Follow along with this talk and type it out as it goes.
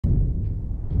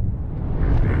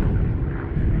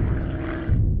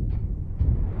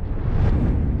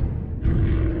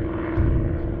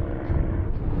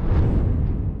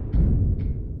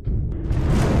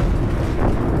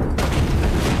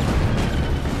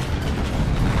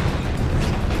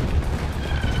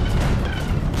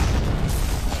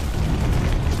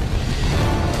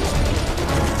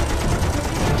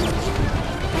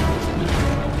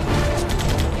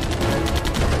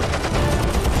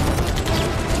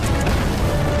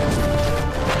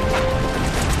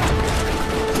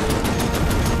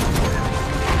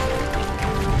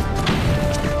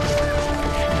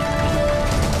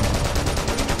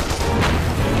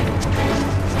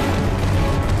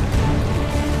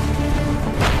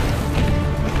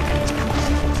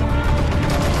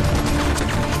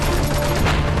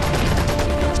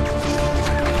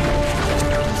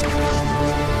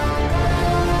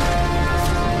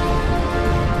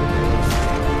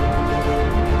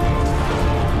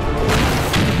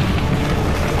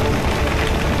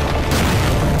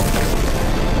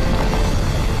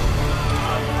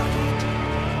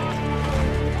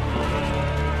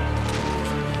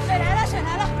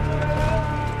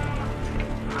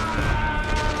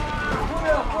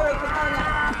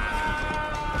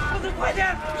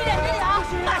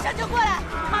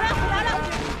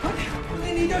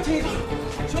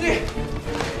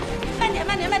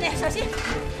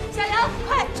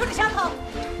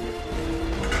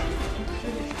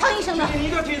医生呢？兄弟，你一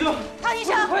定要挺住！唐医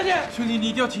生，快点！兄弟，你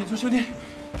一定要挺住！兄弟，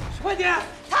快点！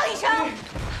唐医生，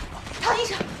唐医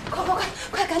生，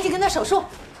快，赶紧跟他手术！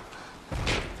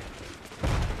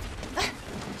哎，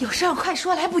有事儿快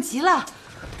说，来不及了。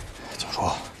景叔，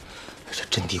这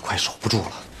阵地快守不住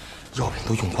了，药品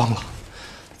都用光了，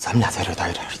咱们俩在这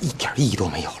待着一点意义都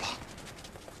没有了。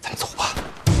咱们走吧。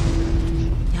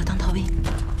你要当逃兵？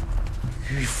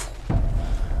迂腐。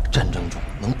战争中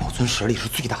能保存实力是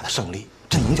最大的胜利，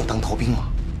这能叫当逃兵吗？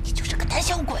你就是个胆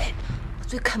小鬼！我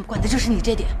最看不惯的就是你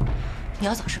这点。你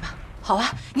要走是吧？好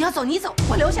啊，你要走你走，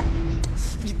我留下。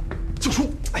你，景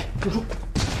叔，哎，景叔，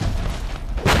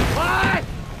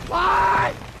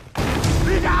快！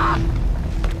旅长！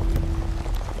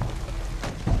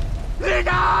旅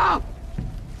长！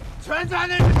全团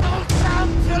的人都上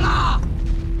去了，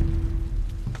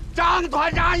张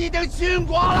团长已经殉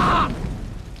国了。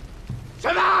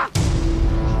什么？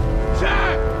是，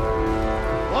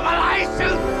我们来生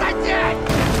再见，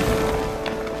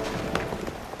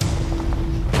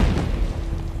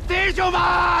弟兄们！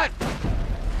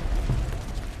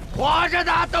活着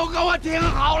的都给我听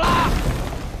好了，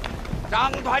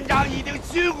张团长已经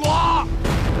殉国，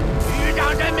局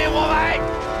长任命我为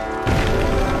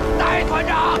代团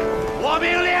长，我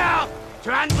命令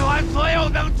全团所有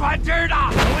能传旨的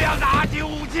都要拿起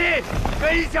武器，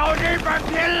跟小日本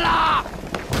拼了！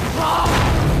走！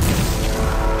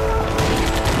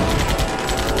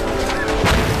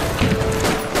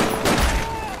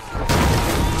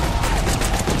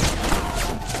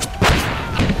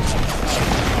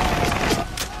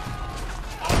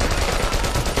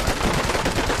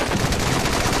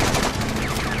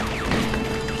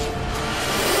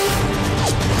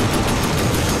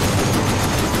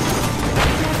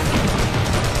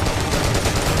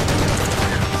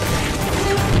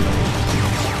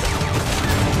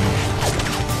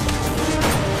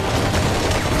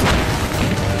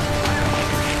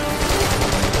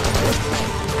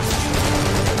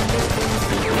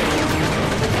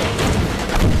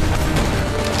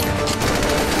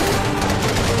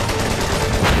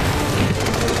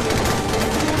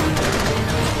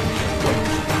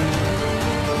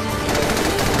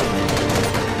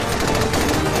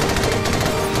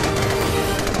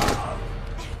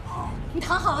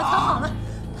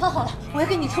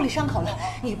处理伤口了，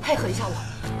你配合一下我。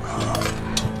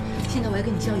现在我要给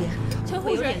你消炎。陈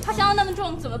护士，他伤得那么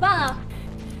重，怎么办啊？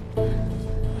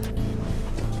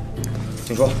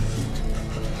景叔，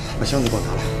把箱子给我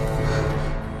拿来。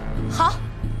好。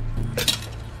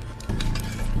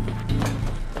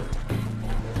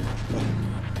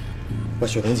把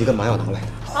血溶剂跟麻药拿来。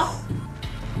好。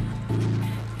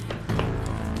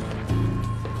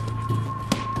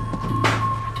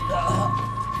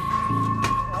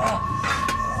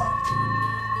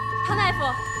汤大夫，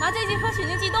麻醉剂和血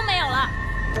凝剂都没有了。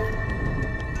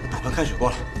打完开水过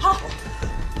来。好。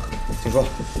景叔，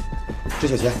止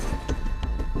血钳。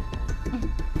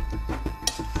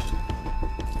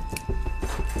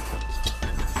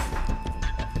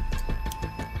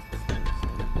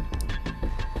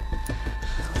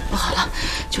不好了，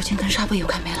酒精跟纱布也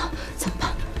快没了，怎么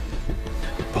办？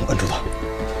帮我摁住他。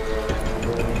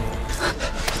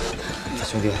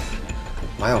兄弟，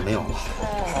麻药没有了，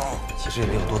其实也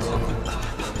没有多疼，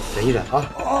忍一忍啊。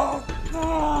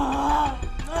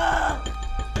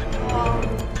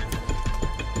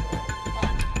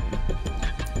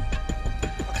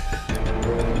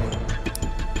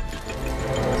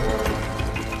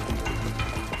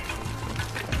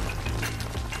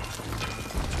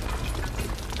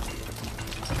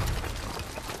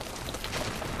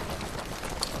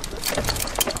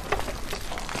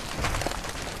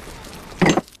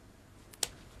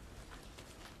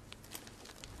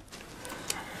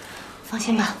放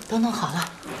心吧，都弄好了。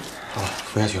好了，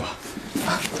服下去吧。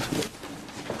啊，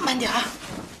慢点儿。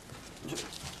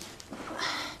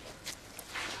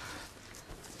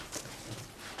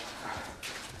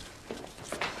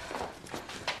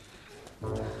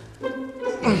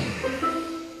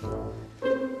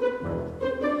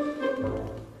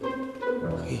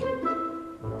嘿，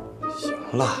行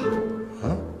了，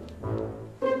啊。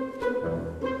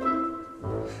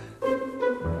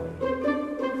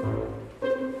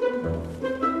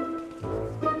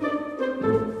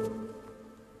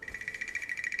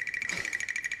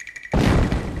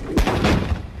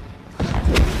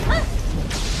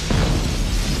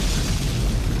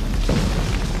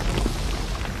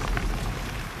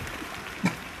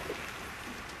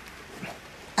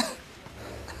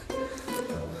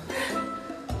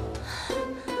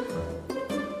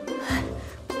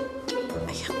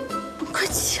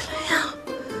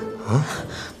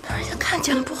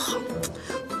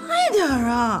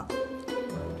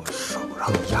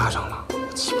让你压上了，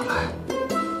我起不来。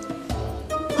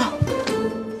啊！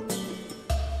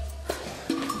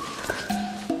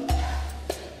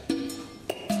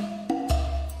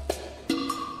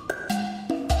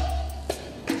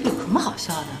有什么好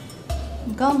笑的？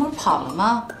你刚刚不是跑了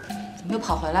吗？怎么又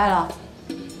跑回来了？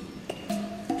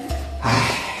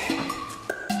唉，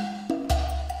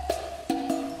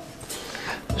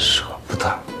舍不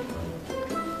得，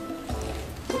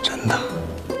真的。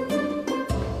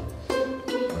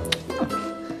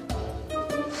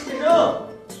医生，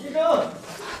医生。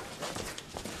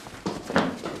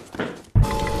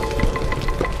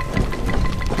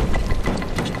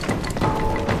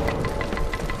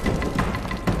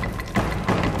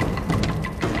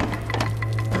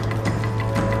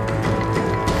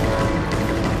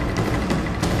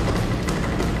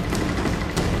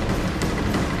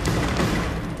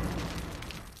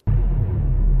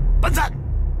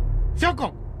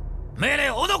 命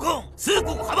令小野君、数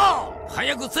国浜を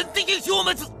早く戦的消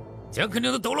滅。弱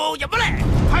肉の泥を破れ。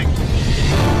はい。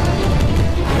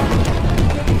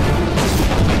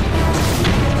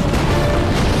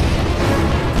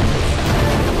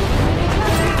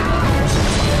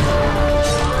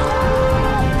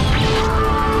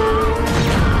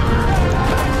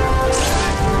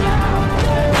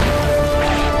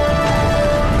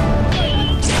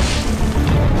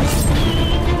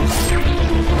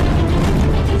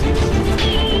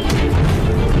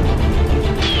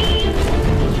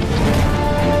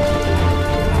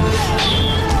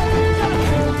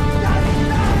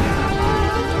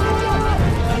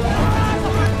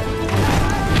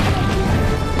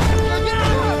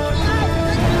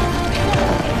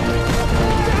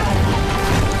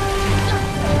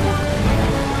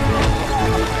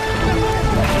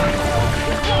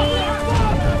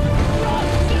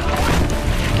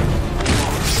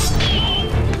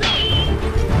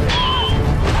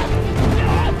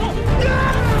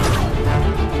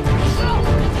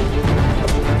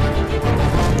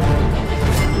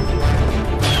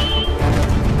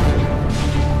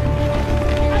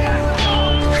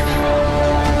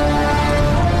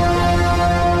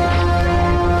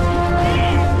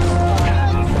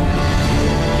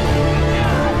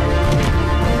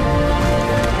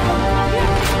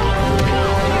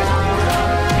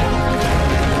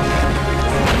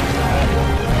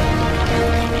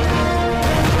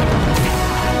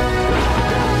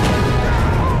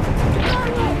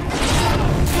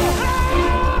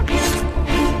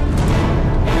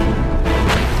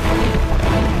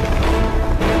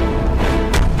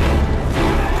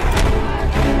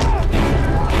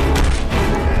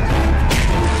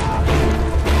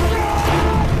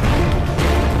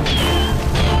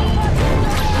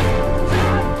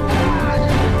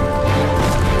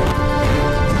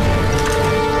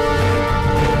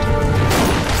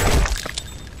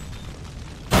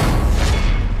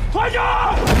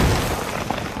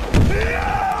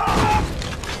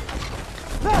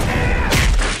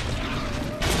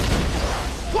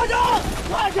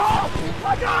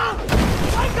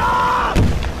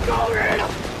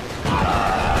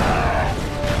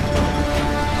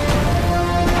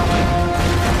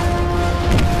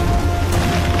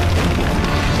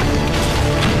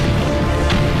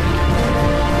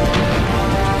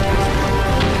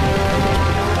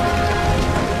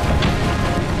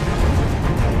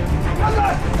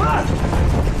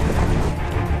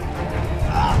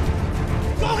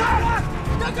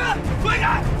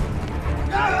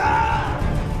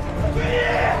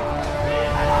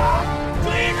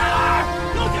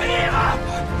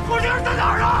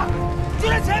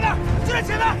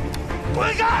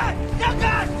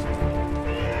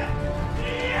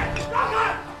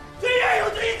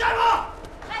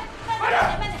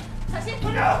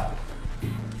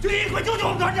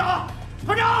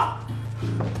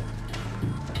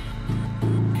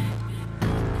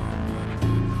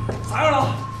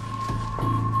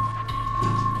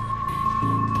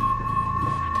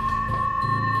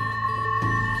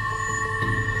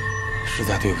实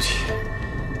在对不起，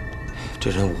这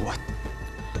人我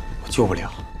救不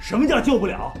了。什么叫救不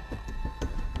了？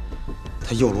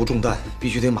他右颅中弹，必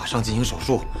须得马上进行手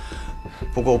术。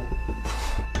不过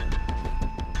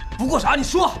啥？你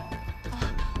说。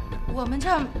我们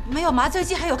这儿没有麻醉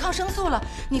剂，还有抗生素了。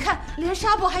你看，连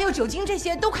纱布还有酒精这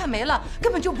些都快没了，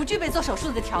根本就不具备做手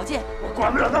术的条件。我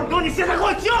管不了那么多，你现在给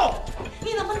我救！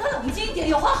你能不能冷静一点？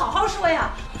有话好好说呀。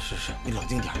是，你冷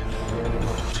静点。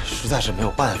这实在是没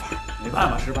有办法。没办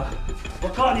法是吧？我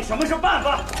告诉你什么是办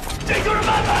法，这就是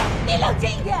办法。你冷静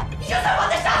一点，你就算把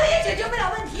他杀了也解决不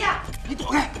了问题啊！你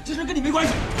躲开，这事跟你没关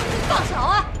系。放手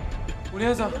啊！武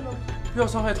连长，不要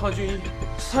伤害唐军医，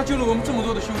他救了我们这么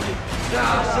多的兄弟。是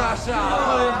啊！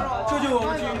救救我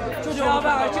们军，救救我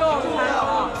们！想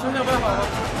想办法吧！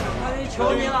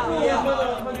求你了，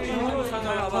川军，求你了！救我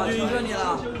们团长吧！求你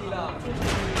了！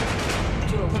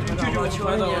救救我们团长吧！求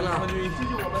求你了！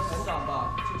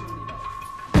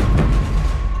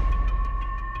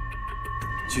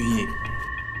军医，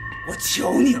我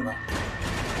求你了，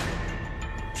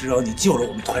只要你救了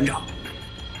我们团长，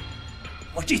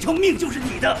我这条命就是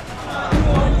你的。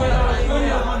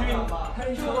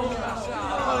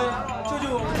救救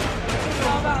我们！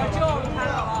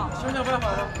想想办法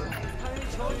吧！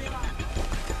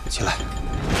起来，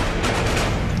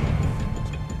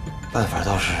办法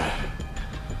倒是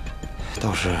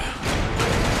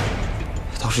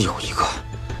有一个。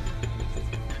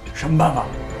什么办法？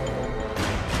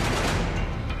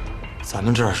咱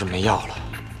们这儿是没药了，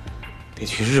得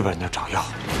去日本人那儿找药。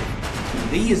你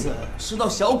的意思是到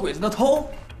小鬼子那偷？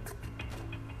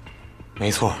没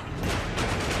错，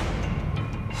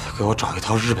给我找一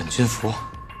套日本军服。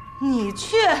你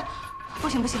去？不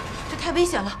行，这太危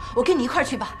险了，我跟你一块儿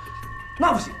去吧。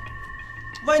那不行，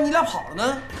万一你俩跑了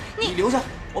呢？你留下，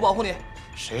我保护你。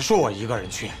谁说我一个人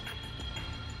去？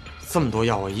这么多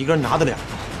药，我一个人拿得了吗？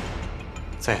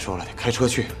再说了，得开车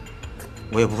去，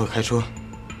我也不会开车。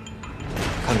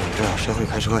看你们这样，谁会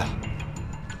开车呀？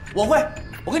我会，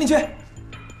我跟你去。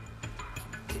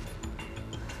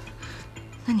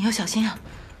那你要小心啊。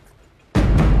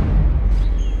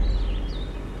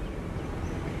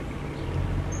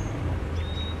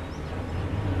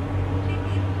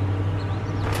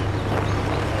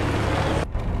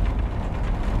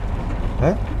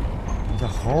哎，你叫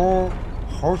猴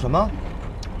什么？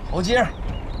猴精。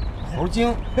猴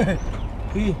精。嘿嘿，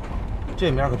嘿，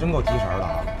这名可真够提神的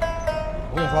啊！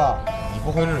我跟你说啊，你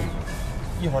不会日语，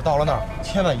一会儿到了那儿，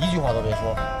千万一句话都别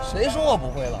说。谁说我不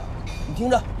会了？你听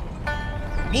着，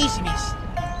米西，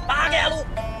八盖路，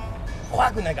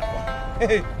花滚来赶我。嘿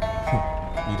嘿，哼，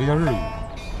你这叫日语。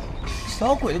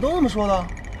小鬼子都这么说的。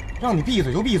让你闭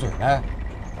嘴就闭嘴呗。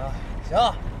啊，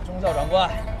行，中校长官。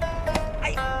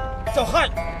哎，小汉，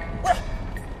不是，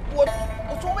我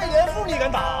中尉连副你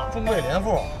敢打？中尉连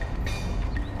副，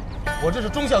我这是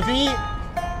中校军医，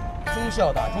中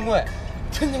校打中尉，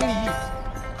天经地义。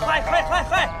嗨！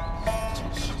真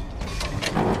是。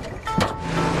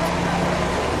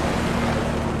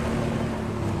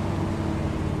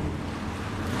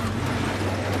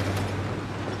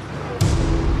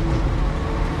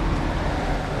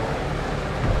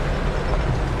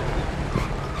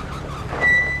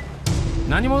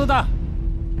何者だ？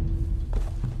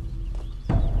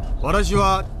私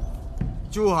は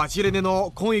18連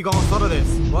のコンイガンサラで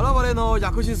す。我々の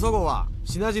薬品そごは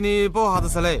品地に暴発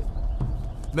され、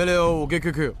命令を受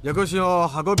け結局薬品を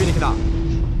運びに来た。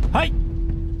はい。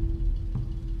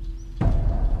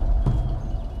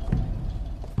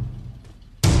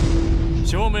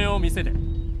証明を見せて。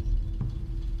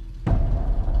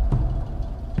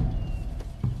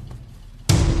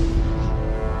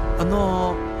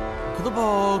言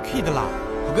葉を聞いたら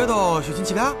北海道出身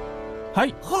地が？は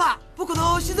い。ほら、僕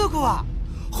の静岡は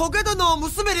北海道の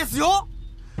娘ですよ。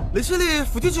レシリ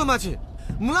富士町町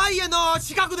村家の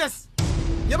近くです。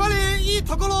やっぱりいい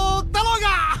ところだろうが。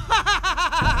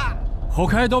北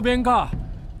海道弁か。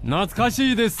懐か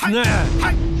しいですね。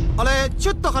はい。あれ、ち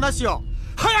ょっと話を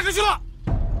早くしろ。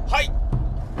はい。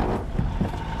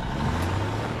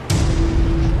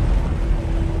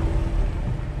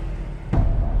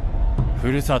ふ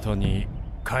るさとに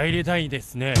帰りたいで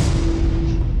すね。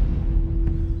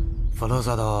ふる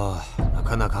さとな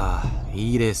かなか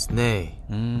いいですね。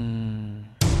あ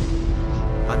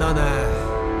のね、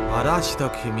私と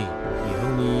君、日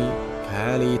本に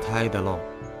帰りたいだろう。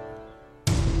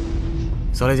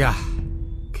それじゃ、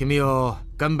君を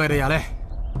頑張れやれ。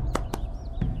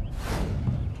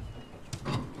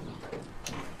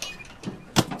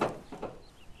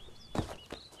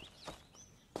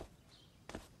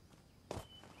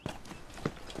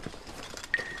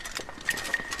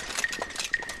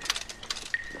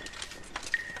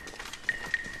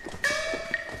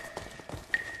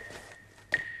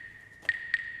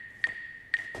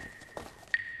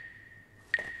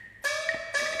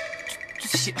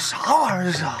写啥玩意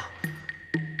儿这是？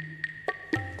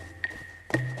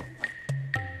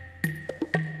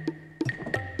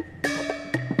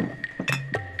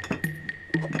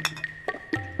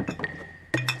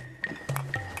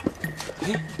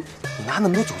哎，你拿那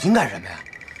么多酒精干什么呀？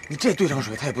你这兑上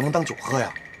水，它也不能当酒喝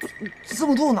呀。这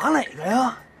么多我拿哪个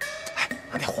呀？哎，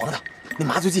拿那黄的，那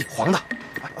麻醉剂黄的。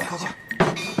哎，快去。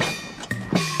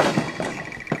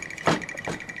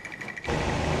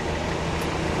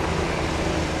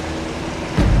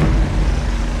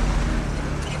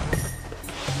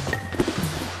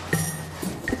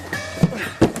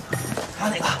还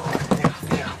有哪个？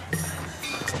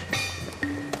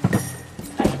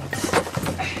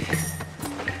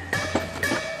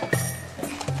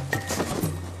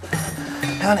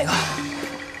还有哪个？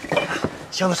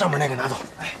箱子上面那个拿走。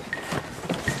哎，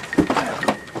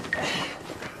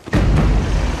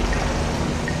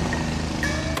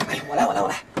我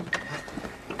来。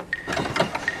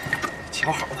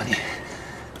瞧好吧你。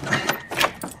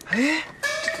哎，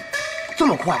这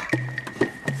么快？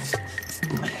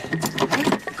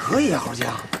可以啊，豪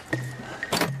江。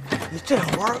你这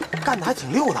活干得还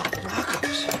挺溜的。那可不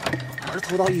是，我是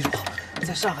偷盗艺术，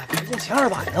在上海排进前200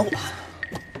呢，我。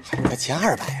还前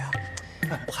200呀？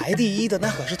排第1的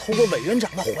那可是通过委员长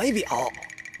的怀表，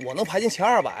我能排进前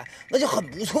200，那就很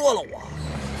不错了。我。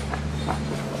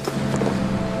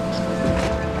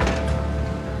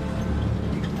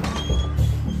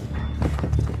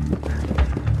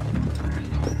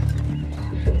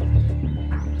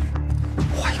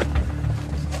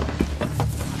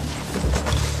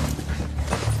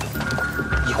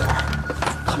一会儿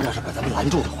他们要是把咱们拦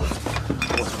住的话，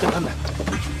我就跟他们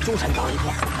纠缠到一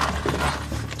块儿，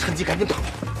趁机赶紧跑。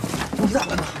你咋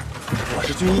办呢？我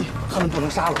是军医，他们不能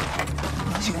杀了我。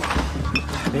能行吗？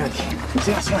没问题。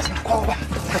行了，快，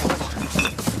快走。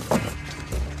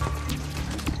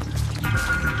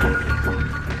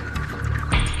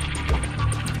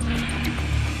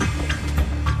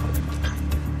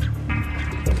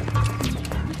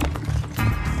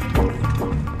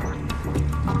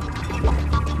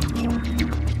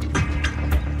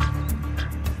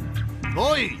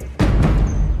おい。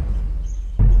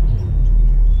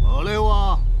あれ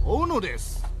は斧で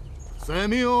す。攻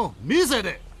めを見せ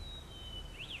て。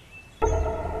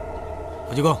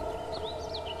副机构。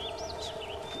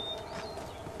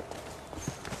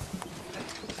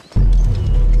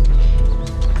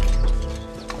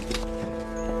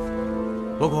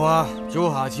僕は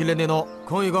18連での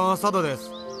今井が佐藤で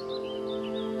す。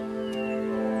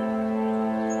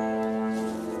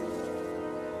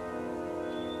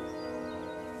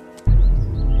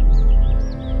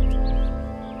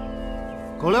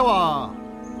これは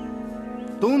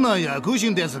どんな薬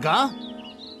品ですか？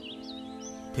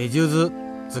手術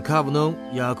使うの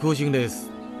薬品で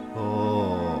す。お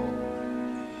お。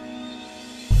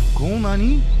こんな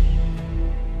に？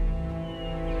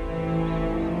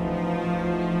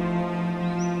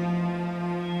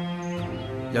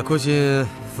薬品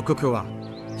副教は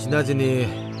死なずに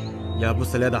破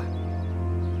された。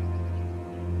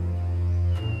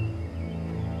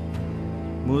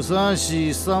武蔵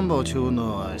三宝町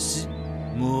の足、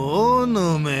も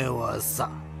のめはさ、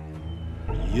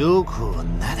よく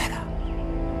なだら。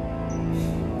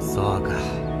そうか。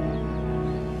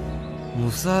武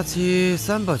蔵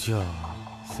三宝町、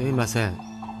すいません。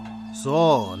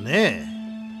そうね。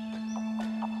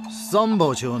三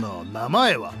宝町の名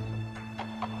前は？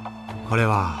これ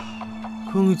は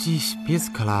kunじ執筆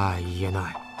から言え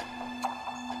ない。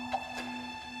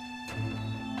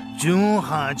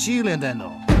18年代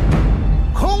の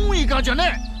今井がじゃ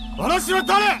ねえ。私は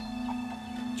誰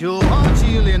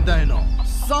？18年代の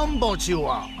三宝町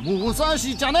は武蔵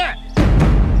じゃねえ。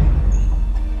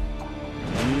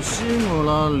西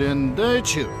村年代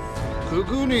中、こ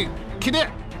こに来て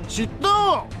執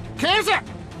刀を消せ。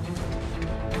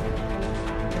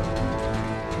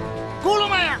この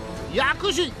前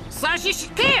薬品差し引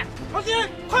け。小心，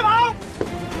快跑！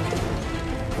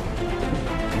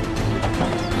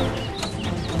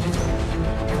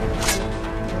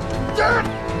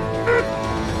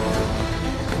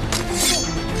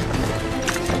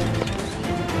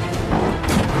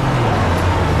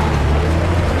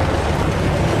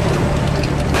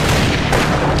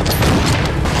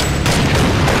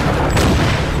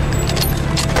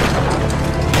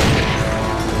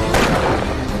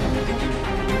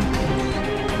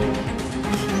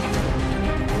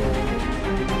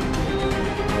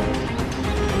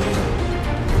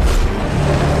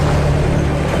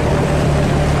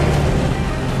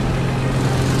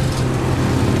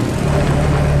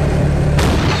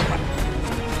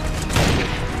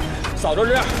早就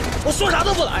这样，我说啥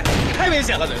都不来，太危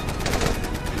险了这。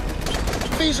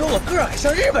非说我个儿还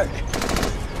像日本人，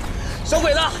小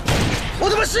鬼子，我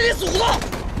他妈是你祖宗！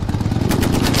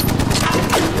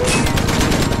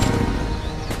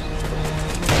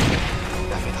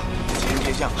戴飞堂，今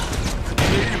天这样啊，可别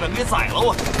被日本给宰了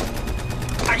我！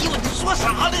哎呦，你说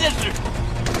啥呢这是？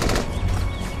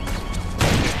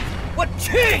我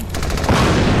去！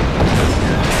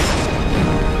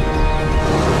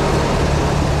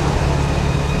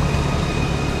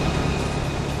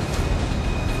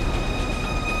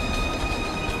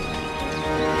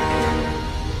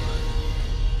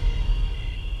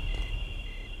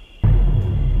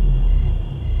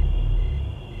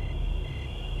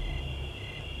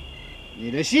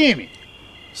的姓名？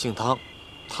姓汤，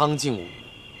汤敬武。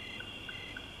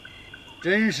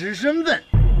真实身份？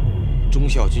中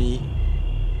校军医。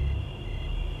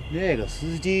那个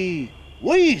司机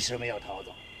为什么要逃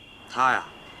走？他呀，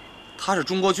他是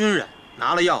中国军人，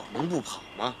拿了药能不跑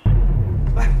吗？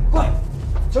哎，快，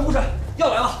陈护士，药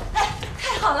来了！哎，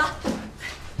太好了！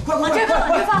快，往这放，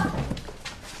往这放。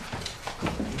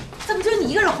怎么就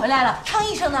你一个人回来了？汤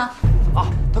医生呢？啊，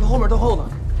他在后面等候呢。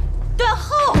等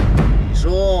候？你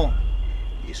说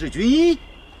你是军医？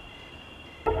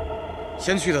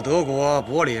先去的德国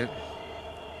柏林，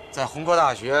在红河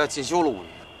大学进修了5年，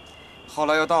后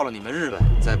来又到了你们日本，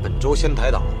在本州仙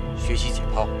台岛学习解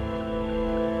剖。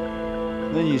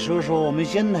那你说说我们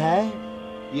仙台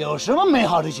有什么美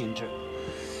好的景致？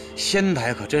仙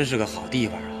台可真是个好地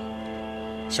方啊！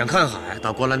想看海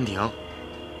到观澜亭，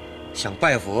想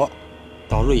拜佛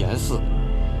到瑞岩寺，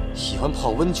喜欢泡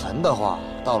温泉的话，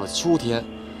到了秋天，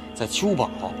在秋宝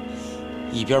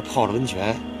一边泡着温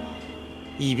泉，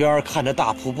一边看着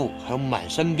大瀑布，还有满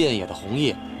山遍野的红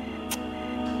叶，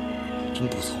真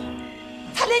不错。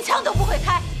他连枪都不会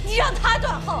开，你让他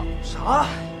断后？啥？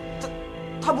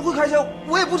他不会开枪，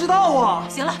我也不知道啊。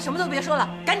行了，什么都别说了，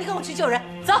赶紧跟我去救人，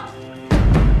走。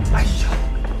哎呀，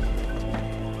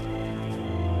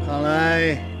看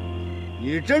来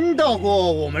你真到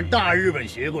过我们大日本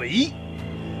学过医。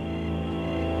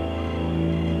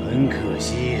很可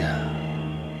惜呀，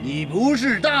你不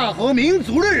是大和民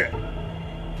族的人，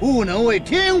不能为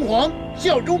天皇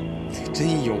效忠。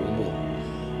真幽默！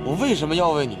我为什么要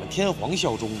为你们天皇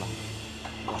效忠呢？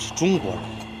我是中国人，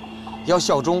要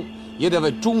效忠也得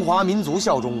为中华民族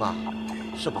效忠啊，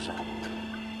是不是？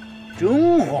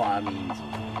中华民族，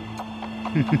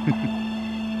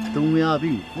东亚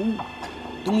病夫，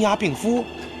东亚病夫，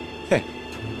嘿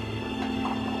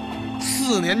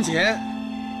！4年前，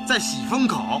在喜峰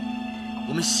口，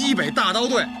我们西北大刀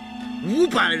队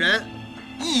500人，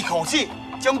一口气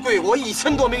将贵国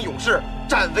1000多名勇士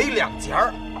斩为2截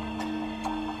儿。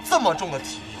这么重的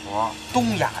体力活，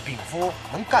东亚病夫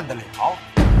能干得了？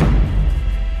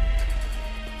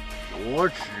我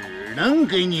只能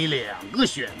给你2个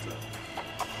选择，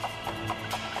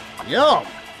要么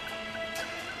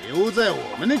留在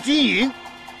我们的军营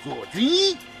做军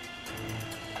医，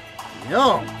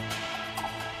要么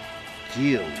就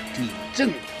地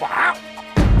正法。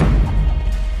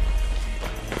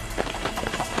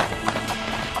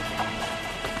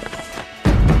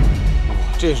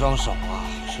我这双手啊，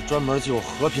是专门救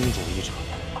和平主义者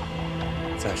的。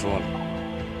再说了，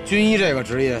军医这个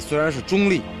职业虽然是中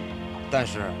立，但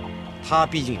是他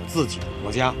毕竟有自己的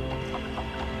国家。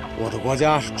我的国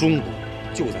家是中国，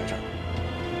就在这儿。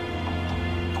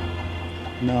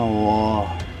那我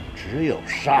只有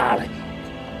杀了你。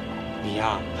你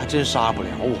呀，还真杀不了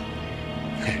我。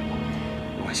嘿，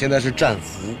我现在是战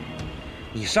俘，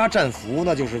你杀战俘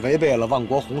那就是违背了万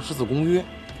国红十字公约。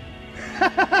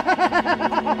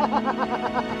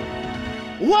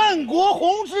万国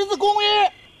红十字公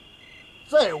约，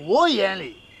在我眼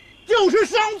里就是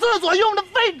上厕所用的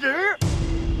废纸。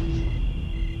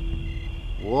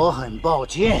我很抱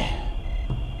歉，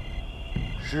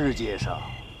世界上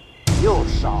又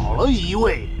少了一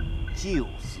位救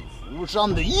死扶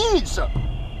伤的医生。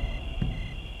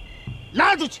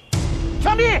拉出去，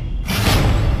枪毙！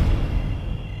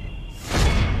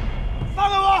放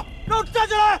开我，让我站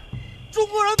起来！中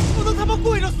国人不能他妈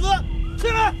跪着死！起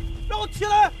来，让我起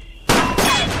来！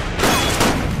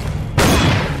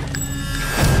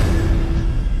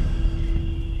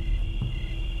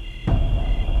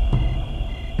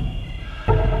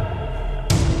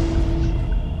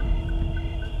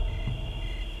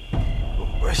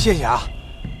谢谢啊，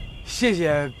谢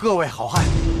谢各位好汉。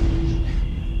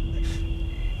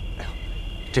哎呦，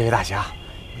这位大侠，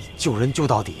你救人救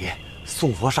到底，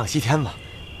送佛上西天吧。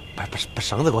把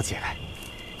绳子给我解开。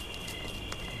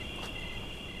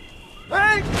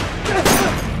哎！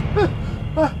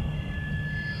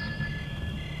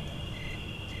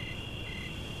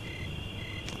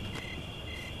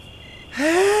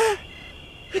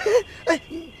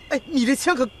哎，你这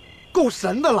枪可够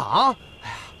神的了啊！哎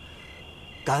呀，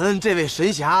感恩这位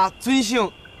神侠尊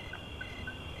姓？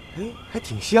哎，还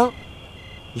挺香。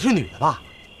你是女的吧？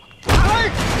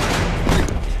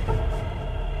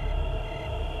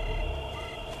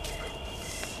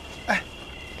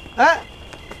哎，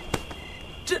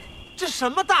这什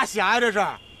么大侠呀？这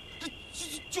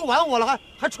是，救完我了，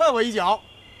还踹我一脚。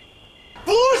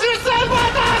不是3把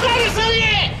大汉的声音，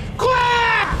快！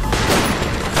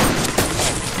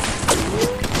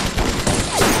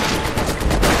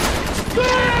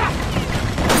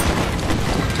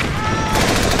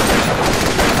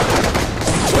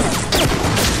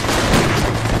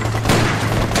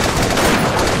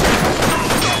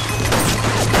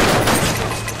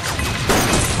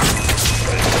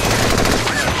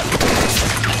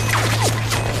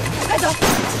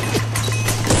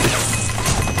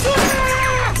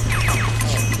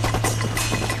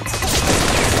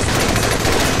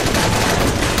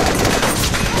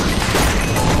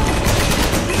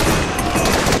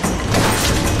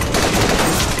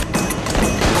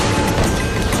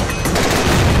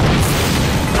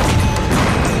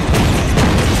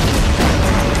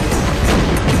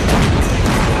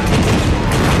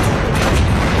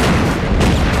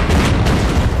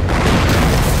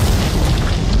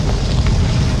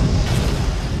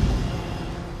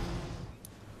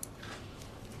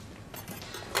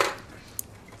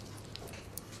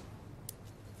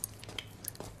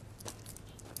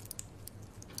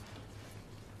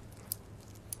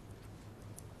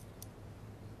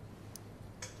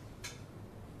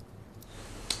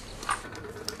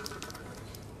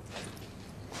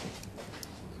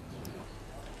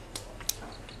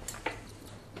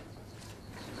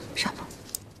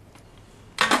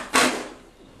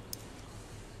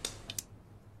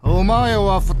前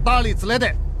は2人連れ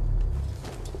で。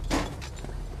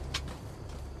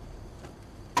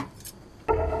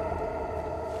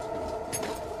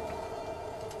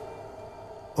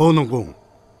大野君、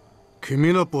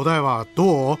君の部隊は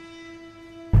どう？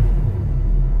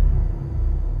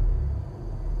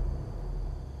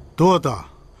どうだ？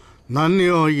何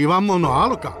を言わんものあ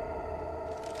るか？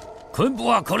軍部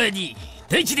はこれに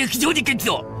敵地で非常に激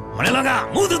怒。我らが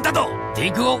戻ったと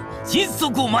敵を迅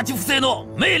速待ち伏せの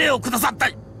命令をくださった。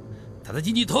直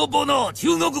ちに逃亡の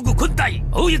中国軍隊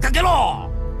追いかけろ。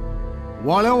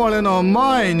我々の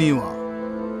前には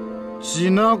シ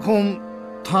ナコン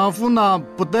タフな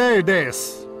部隊で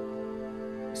す。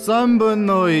3分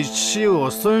の1を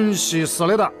損失さ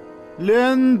れた。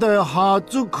連で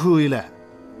初食いれ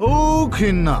大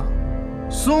きな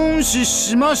損失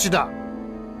しました。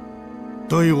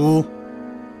隊伍、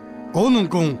大野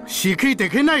君、指揮で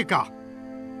きないか？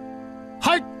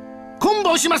はい、棍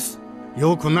棒します。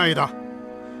よくないだ。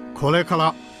これか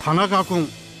ら田中君、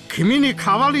君に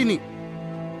代わりに。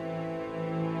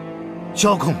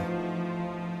将軍、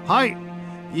はい、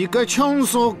一回チャン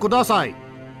スをください。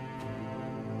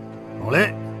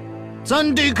俺、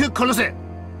暫定去殺せ。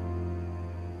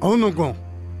大野君、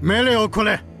命令をく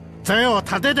れ。杖を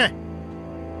立てて。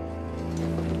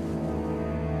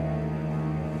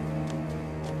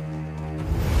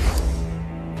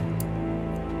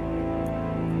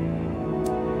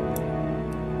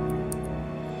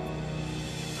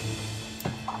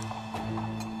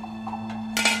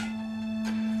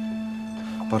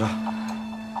保长，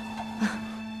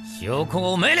将軍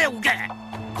を命令を受け。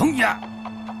今夜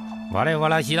我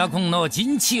々シナコンの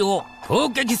陣地を攻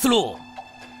撃する。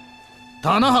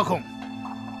田中君、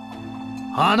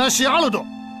話あると。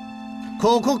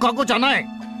ここ過去じゃない。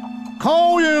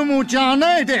公園もじゃ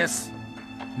ないです。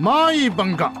毎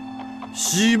晩か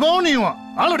死亡人は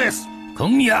あるです。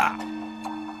今夜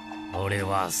俺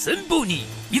は先方に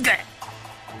行け。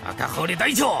赤堀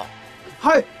隊長。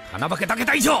はい。花化岳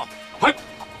隊長。はい。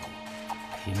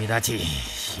君たち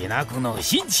シナコの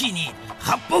陣地に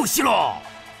発砲しろ。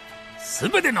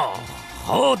全ての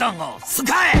砲弹を使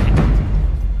え。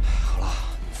好了，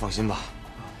你放心吧，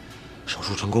手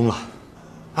术成功了。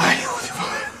哎呦我的妈！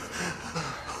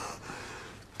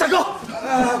大哥，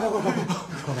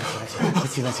快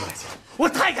起来！我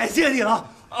太感谢你了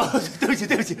啊！对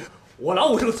不起，我老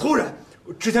五是个粗人，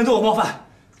之前对我冒犯，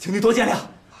请你多见谅。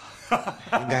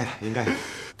应该的。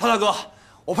陶大哥，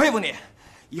我佩服你，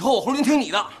以后我活人听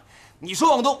你的，你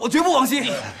说往东，我绝不往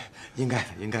西。应该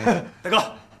的。大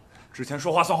哥，之前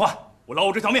说话算话，我老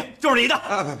五这条命就是你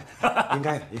的。应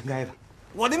该的。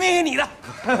我的命也你的。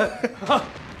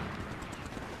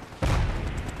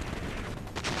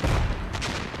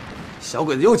小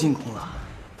鬼子又进攻了，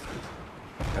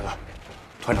大哥，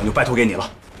团长就拜托给你了。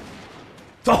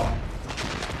走。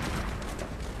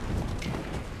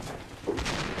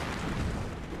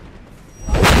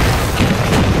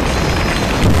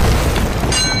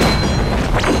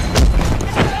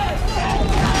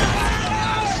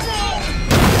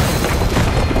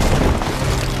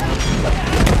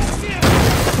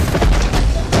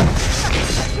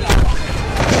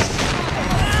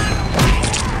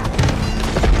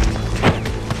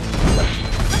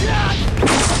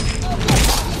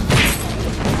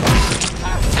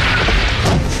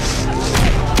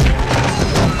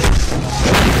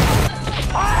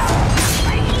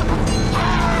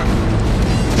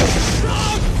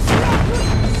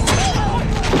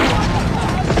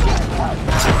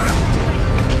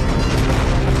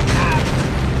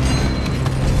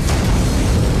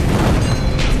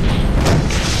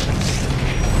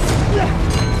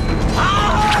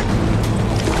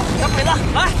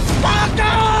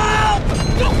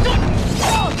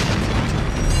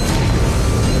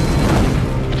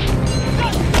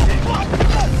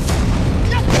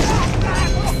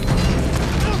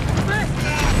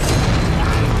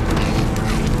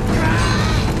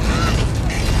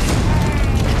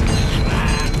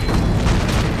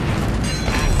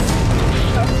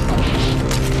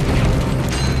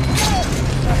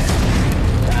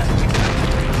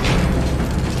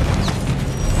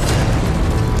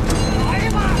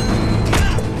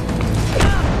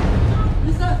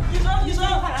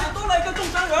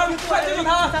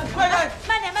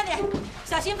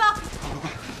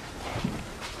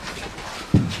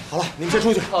好了，你们先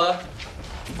出去。好的。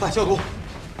快消毒。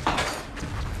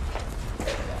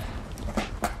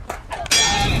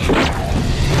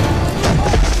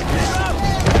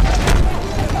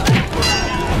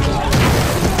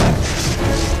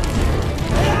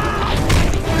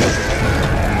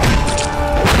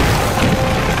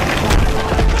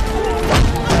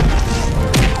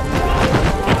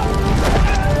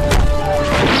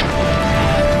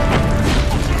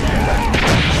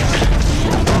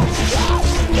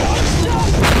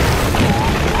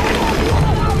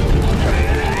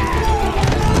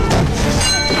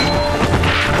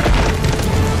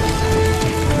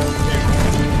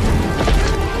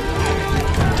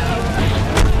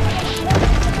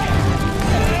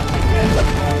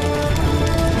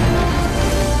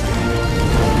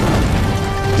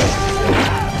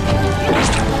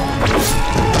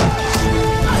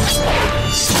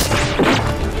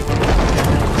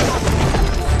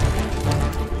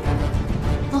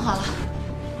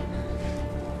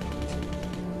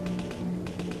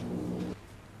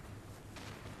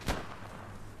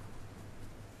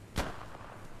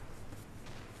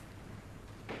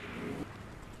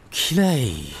起来！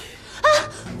啊！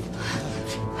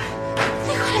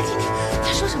你快来听听，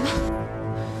他说什么？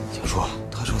请说。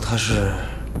他说他是。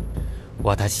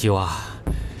私は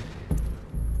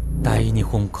大日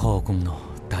本皇軍の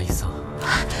大佐。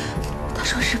他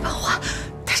说日本话，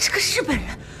他是个日本人。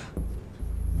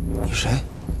你谁？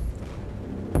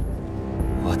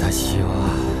私は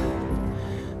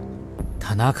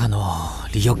田中の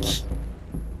利之。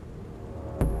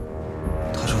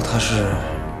他说他是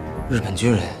日本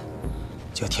军人，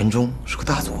叫田中，是个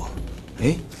大佐。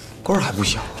哎，官儿还不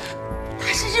小。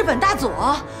他是日本大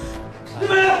佐。日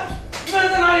本人，日本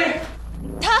人在哪里？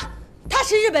他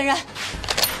是日本人。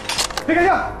别开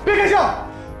枪！别开枪！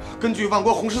根据万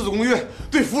国红十字公约，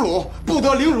对俘虏不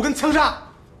得凌辱跟枪杀。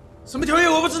什么条约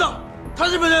我不知道。他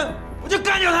日本人，我就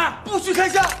干掉他！不许开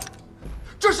枪！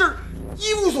这是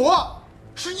医务所，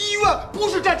是医院，不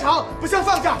是战场，不想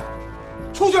放下。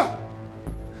出去！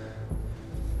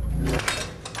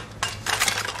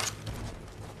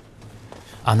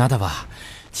あなたは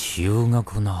中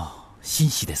国の紳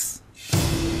士です。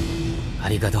あ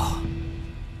りがとう。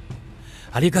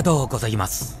ありがとうございま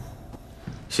す。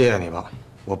谢谢你吧，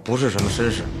我不是什么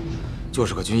绅士，就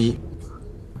是个军医。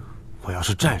我要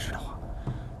是战士的话，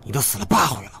你都死了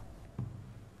8回了。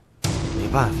没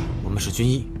办法，我们是军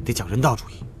医，得讲人道主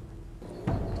义。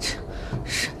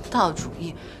人道主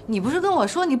义？你不是跟我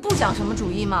说你不讲什么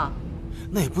主义吗？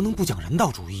那也不能不讲人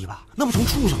道主义吧？那不成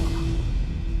畜生了吗？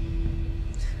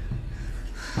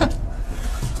哼，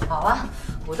好啊，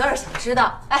我倒是想知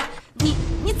道，哎，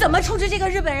你怎么处置这个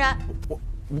日本人？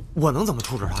我能怎么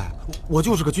处置他呀？我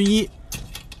就是个军医。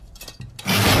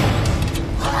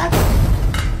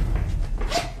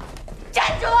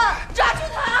站住！抓住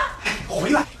他！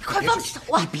回来！快放手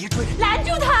啊！你别追！拦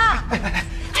住他！哎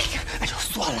呀，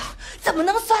算了。怎么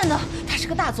能算呢？他是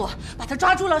个大佐，把他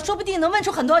抓住了，说不定能问出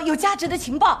很多有价值的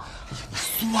情报。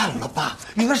算了吧，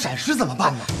你那闪失怎么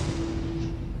办呢？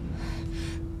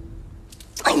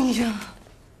哎呀！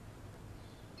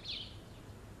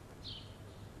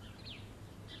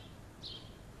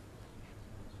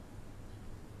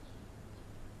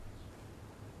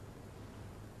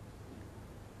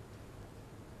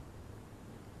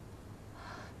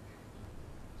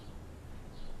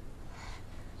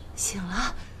醒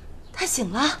了，他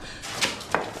醒了，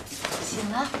醒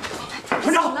了，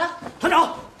团长，团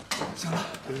长，醒了，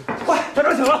快，团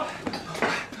长醒了，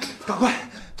赶快，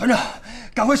团长，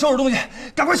赶快收拾东西，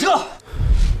赶快撤。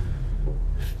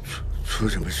出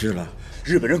什么事了？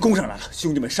日本人攻上来了，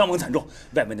兄弟们伤亡惨重。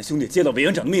外面的兄弟接到委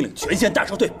员长的命令，全线大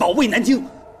撤退，保卫南京。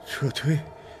撤退？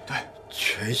对，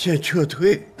全线撤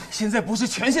退。现在不是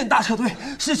全线大撤退，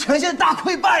是全线大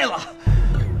溃败了。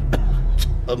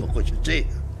怎么会是这样？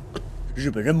日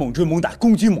本人猛追猛打，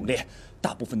攻击猛烈，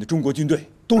大部分的中国军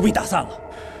队都被打散了。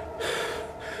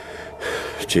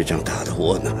这仗打得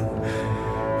窝囊，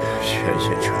全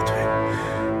线撤退。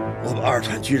我们2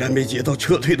团居然没接到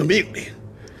撤退的命令，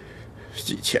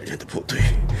几千人的部队，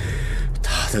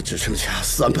打的只剩下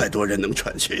300多人能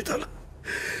喘气的了，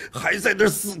还在那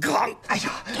死扛。哎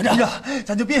呀，团长，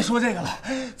咱就别说这个了，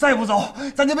再不走，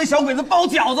咱就被小鬼子包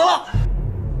饺子了。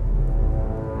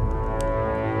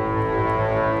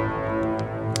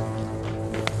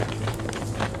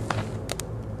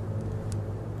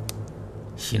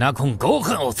シナコン5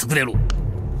分を作れる。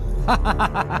歌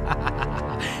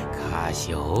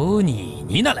唱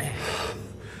你那嘞？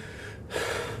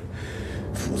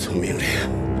服从命令，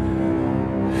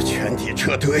全体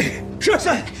撤退。是。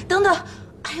等等，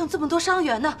还有这么多伤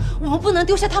员呢，我们不能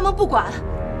丢下他们不管。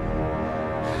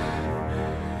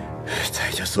载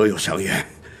着所有伤员，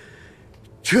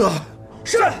撤。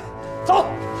是，走。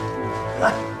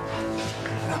来，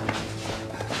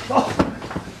走。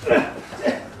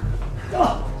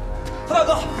何大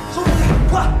哥，收东西，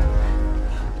快！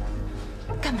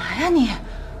干嘛呀你？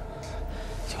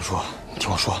听说，你听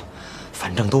我说，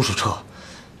反正都是撤，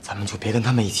咱们就别跟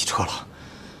他们一起撤了。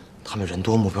他们人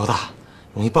多目标大，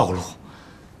容易暴露。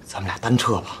咱们俩单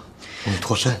撤吧，容易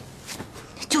脱身。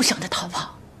你就想着逃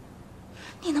跑，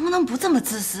你能不能不这么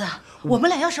自私啊？我们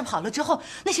俩要是跑了之后，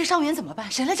那些伤员怎么办？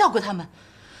谁来照顾他们？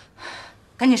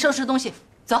赶紧收拾东西，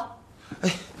走。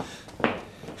哎。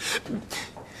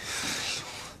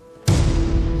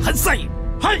反対。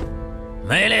はい。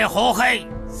命令砲開。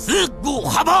すぐ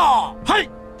発砲。はい。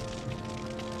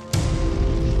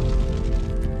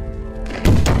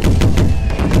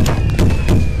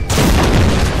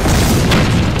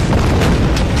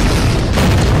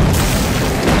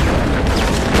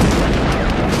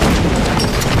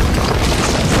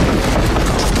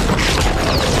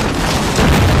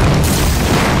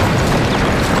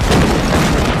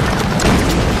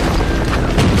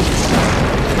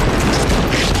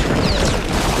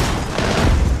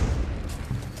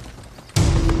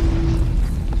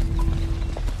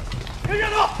别别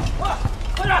动！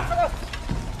快点！快点！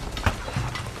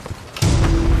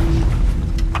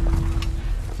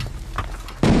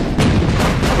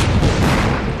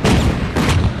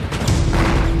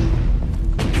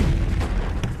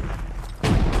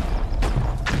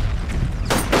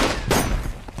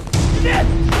一边！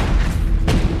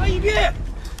快一边！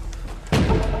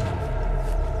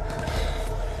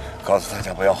告诉大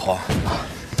家不要慌，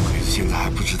鬼子现在还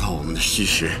不知道我们的虚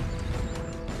实。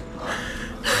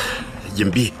隐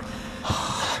蔽。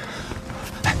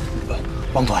哎，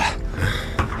王团，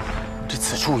这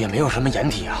此处也没有什么掩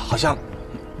体啊，好像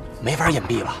没法隐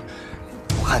蔽了。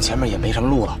我看前面也没什么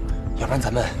路了，要不然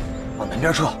咱们往南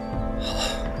边撤。好，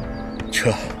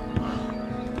撤。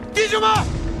弟兄们，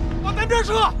往南边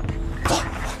撤！走，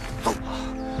走。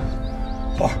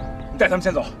花儿，你带他们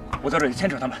先走，我在这里牵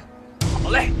扯他们。好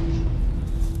嘞。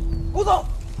鼓走！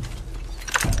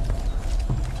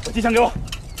把机枪给我。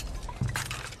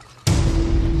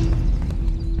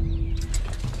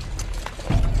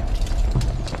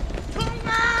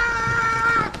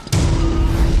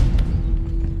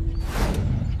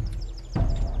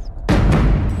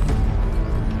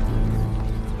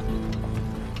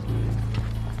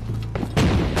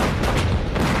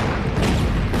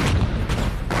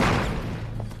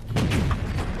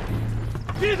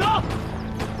继续走！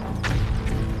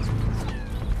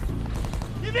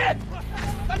一边，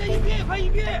大家一边，快一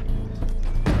边！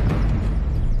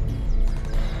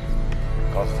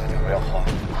告诉大家不要慌，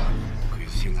鬼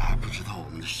子现在还不知道我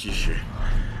们的虚实。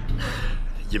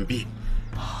隐蔽。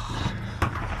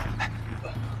哎，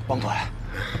王团，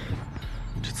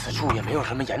这此处也没有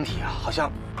什么掩体啊，好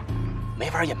像没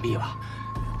法隐蔽了。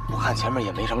我看前面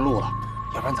也没什么路了，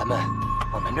要不然咱们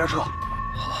往南边撤。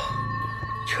好，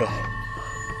撤。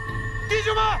弟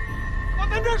兄们，往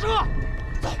南边撤！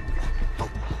走，走。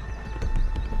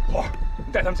花儿，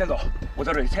你带他们先走，我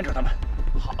在这里牵扯他们。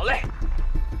好嘞。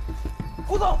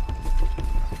鼓走！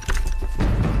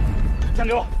枪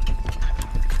给我！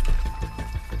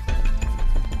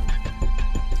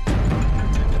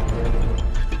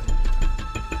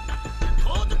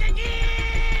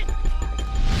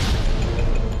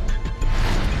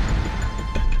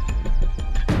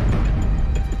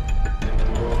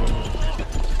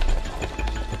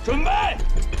准备，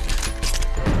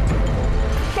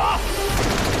打！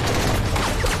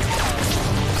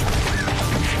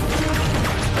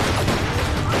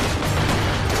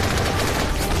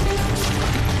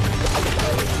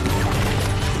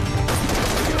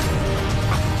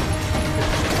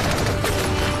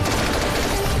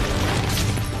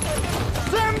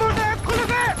全部で殺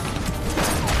せ！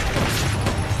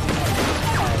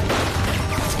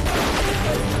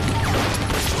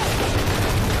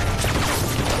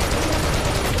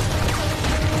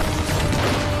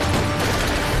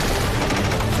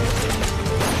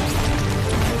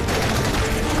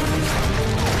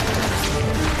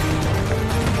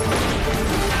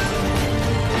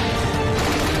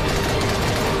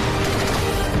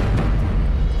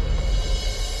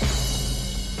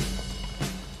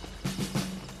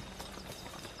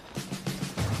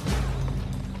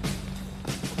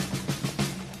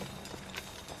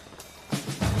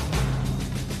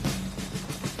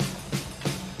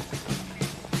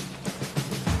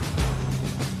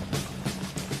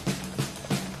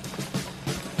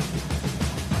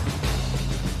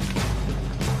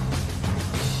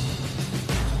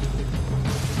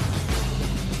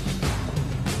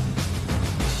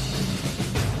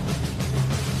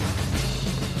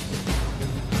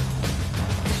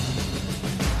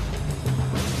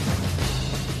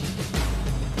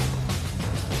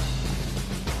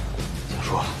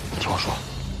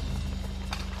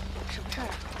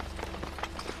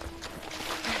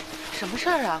什么事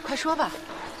儿啊？快说吧。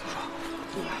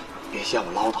你呀，别嫌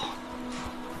我唠叨，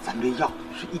咱们这药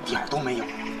是一点都没有，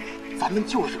咱们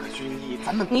就是个军医，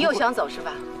咱们你又想走是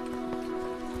吧？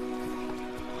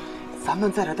咱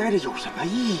们在这待着有什么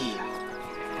意义呀？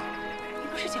你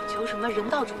不是讲求什么人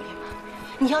道主义吗？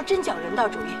你要真讲人道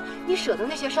主义，你舍得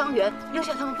那些伤员，留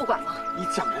下他们不管吗？你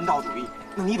讲人道主义，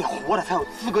那你得活着才有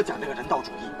资格讲这个人道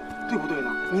主义，对不对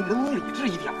呢？你能不能理智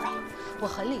一点啊？我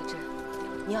很理智，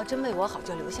你要真为我好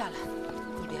就留下来。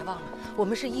你别忘了，我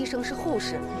们是医生，是护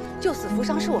士，救死扶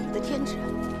伤是我们的天职。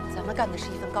咱们干的是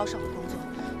一份高尚的工作，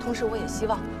同时我也希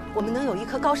望我们能有一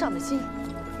颗高尚的心。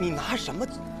你拿什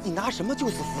么救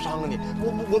死扶伤啊你？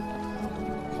我。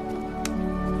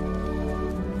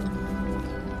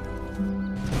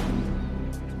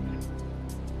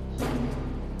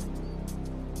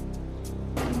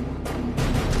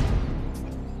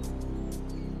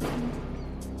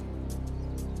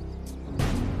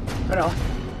团长，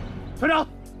团长，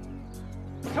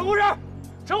陈护士，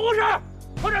陈陈护士，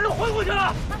团长又昏过去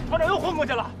了，团长又昏过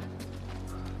去了。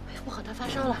哎呀，不好，他发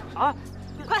烧了啊！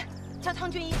快叫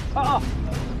汤俊一。啊！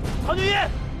汤俊一，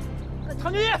汤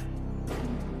俊一，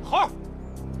好。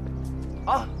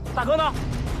啊，大哥呢？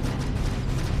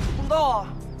不知道啊，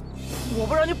我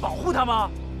不让你保护他吗？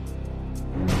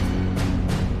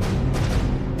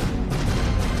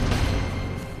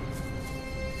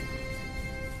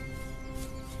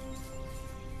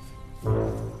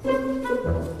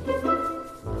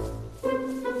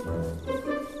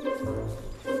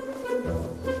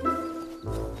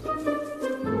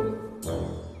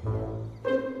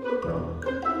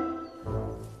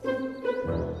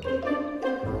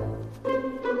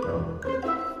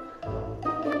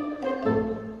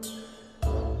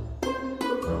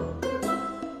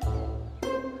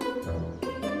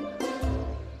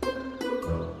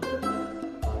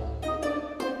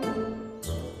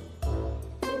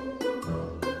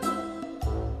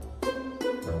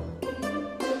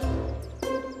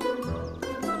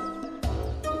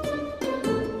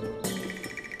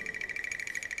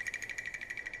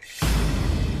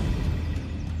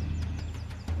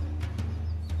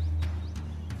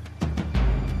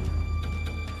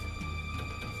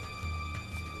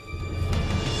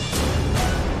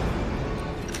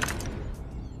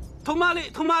 通马里，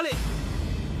通马里。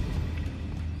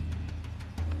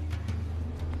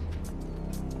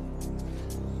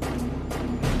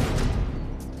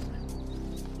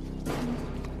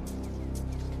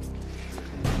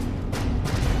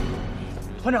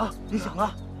团长，你醒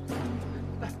了？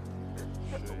哎，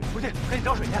出去，赶紧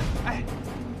找水去。哎，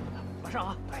马上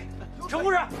啊！哎，陈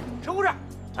护士，陈护士，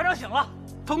团长醒了。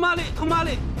通马里，通马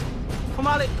里，通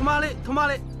马里，通马里，通马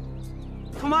里，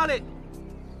通马里。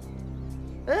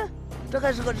 哎，这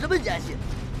还是个日本奸细！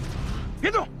别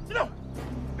动，别动，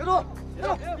别动，别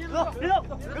动，别动，别动，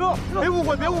别动！别误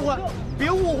会，别误会，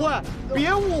别误会，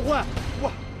别误会！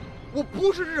我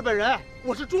不是日本人，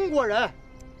我是中国人。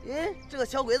哎，这个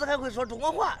小鬼子还会说中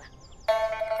国话呢。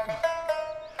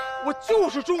我就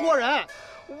是中国人。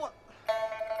我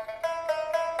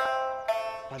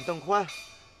板凳宽，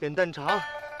扁担长，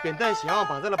扁担响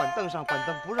绑在了板凳上，板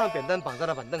凳不让扁担绑在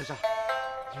了板凳上。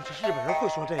你说这日本人会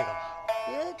说这个吗？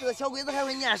 哎，这个小鬼子还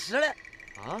会念诗嘞！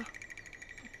啊，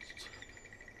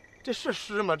这是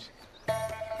诗吗？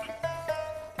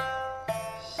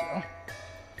行，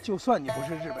就算你不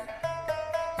是日本人，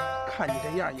看你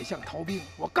这样也像逃兵。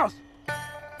我告诉你，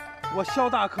我萧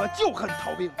大可就恨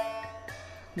逃兵。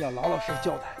你要老老实实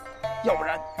交代，要不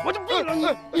然我就毙了你！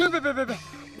别！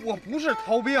我不是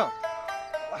逃兵。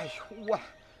哎呦，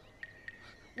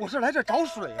我是来这找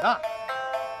水的。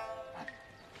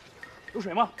有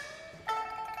水吗？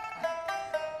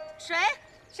 水？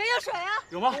谁有水啊？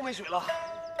有吗？都没水了，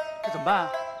这怎么办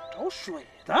啊？找水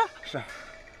的。是，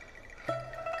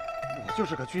我就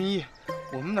是个军医，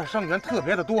我们那伤员特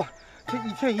别的多，这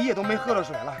一天一夜都没喝了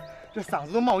水了，这嗓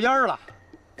子都冒烟了。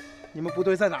你们部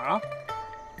队在哪儿啊？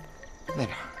那边，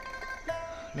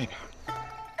那边。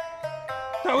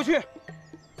带我去，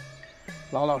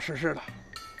老老实实的，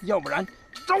要不然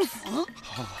找死。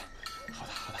好的。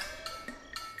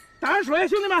打上水，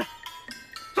兄弟们。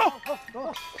 走，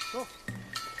走。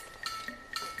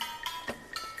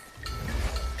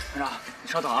团长，你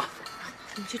稍等啊。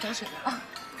我们去找水了啊。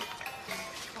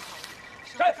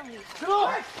哎，师傅，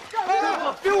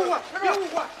别误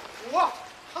会，我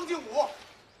汤俊武。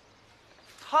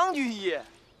汤俊一。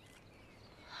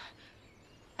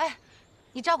哎，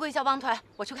你照顾一下汪团，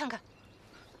我去看看。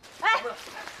哎，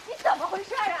你怎么回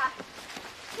事啊？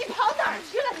你跑哪儿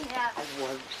去了你？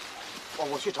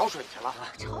我去找水去了。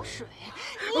找水？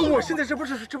我现在这不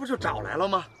就找来了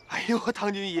吗？哎呦，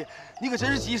汤俊一，你可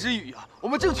真是及时雨啊！我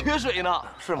们正缺水呢。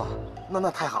是吗？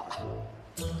那太好了。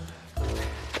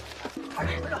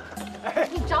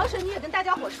你找水你也跟大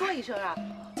家伙说一声啊！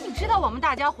你知道我们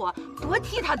大家伙多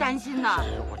替他担心呢。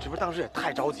我这不当时也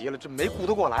太着急了，这没顾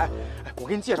得过来。哎，我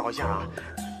给你介绍一下啊，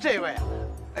这位啊，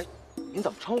哎，您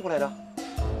怎么称呼来着？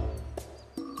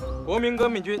国民革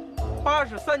命军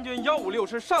83军156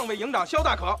师上尉营长萧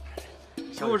大可。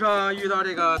路上遇到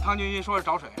这个汤俊一，说是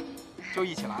找水，就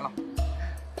一起来了。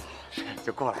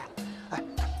就过来了。哎，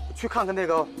去看看那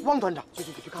个汪团长，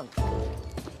去看看。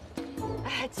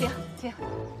哎，请。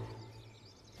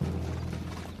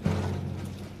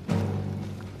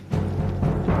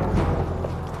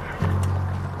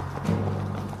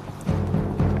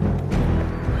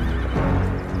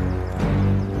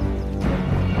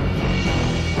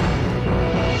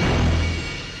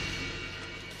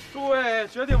诸位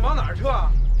决定往哪儿撤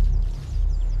啊？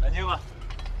南京啊。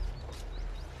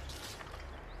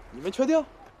你们确定？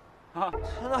啊，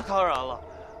那当然了，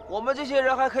我们这些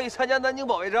人还可以参加南京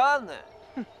保卫战呢。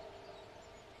哼，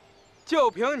就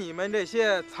凭你们这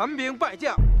些残兵败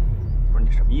将，不是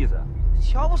你什么意思？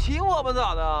瞧不起我们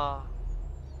咋的？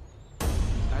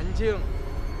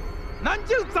南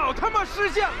京早他妈失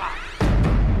陷了！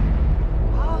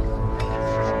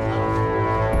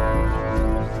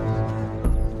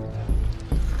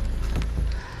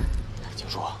景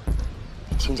叔，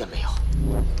你听见没有？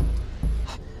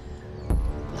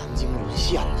南京沦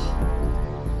陷了。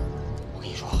我跟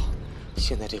你说，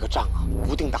现在这个仗啊，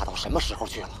不定打到什么时候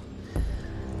去了。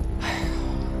哎，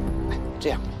这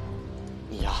样吧，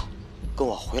你呀，跟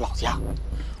我回老家，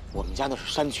我们家那是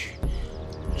山区，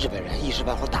日本人一时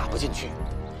半会儿打不进去。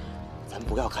咱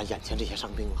不要看眼前这些伤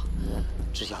兵了，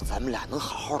只要咱们俩能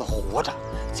好好的活着，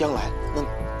将来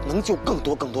能救更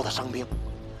多的伤兵，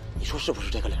你说是不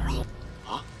是这个理儿啊？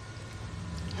啊？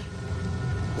哎，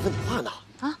我问你话呢。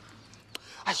啊？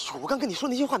哎呦，我刚跟你说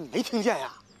那些话你没听见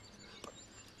呀？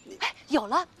哎，有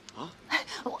了。啊？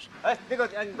哎，那个，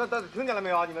哎，你到底听见了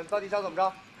没有啊？你们到底想怎么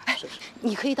着？哎，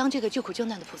你可以当这个救苦救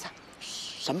难的菩萨。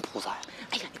什么菩萨呀？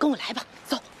哎呀，你跟我来吧，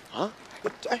走。啊？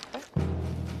哎，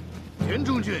田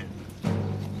中君，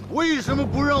为什么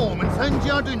不让我们参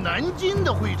加对南京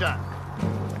的会战，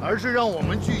而是让我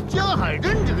们去江海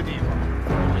镇这个地方？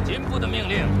是军部的命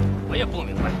令，我也不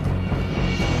明白。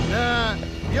那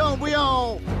要不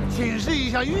要请示一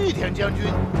下玉田将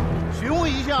军，询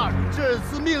问一下这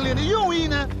次命令的用意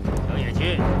呢？小野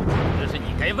君，这是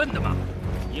你该问的吗？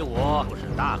你我都是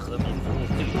大和民族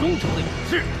最忠诚的勇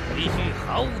士，必须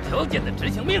毫无条件的执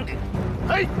行命令。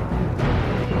嘿。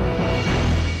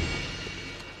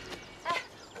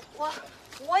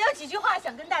我有几句话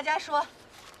想跟大家说。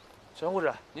陈护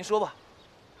士，您说吧。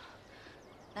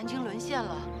南京沦陷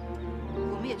了，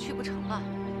我们也去不成了。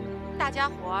大家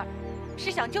伙儿是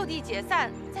想就地解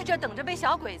散，在这等着被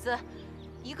小鬼子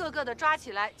一个个的抓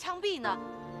起来枪毙呢，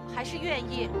还是愿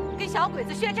意跟小鬼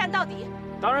子血战到底？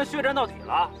当然血战到底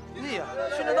了。对呀，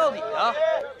血战到底啊！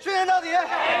血战到底，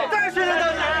再血战到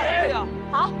底！对呀，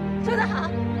好，说得好。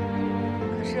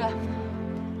可是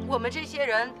我们这些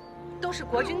人都是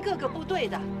国军各个部队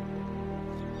的，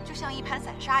就像一盘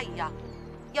散沙一样，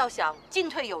要想进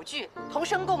退有据、同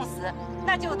生共死，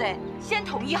那就得先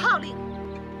统一号令。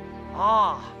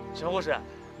啊，陈护士，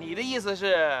你的意思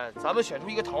是咱们选出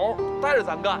一个头，带着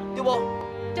咱干，对不？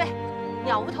对，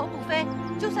鸟无头不飞，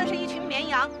就算是一群绵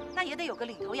羊，那也得有个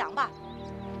领头羊吧？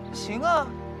行啊，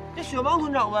就选王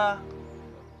团长呗。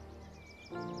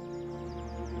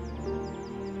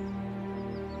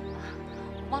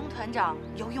汪团长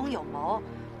有勇有谋，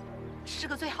是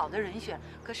个最好的人选。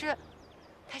可是，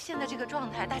他现在这个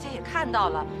状态，大家也看到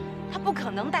了，他不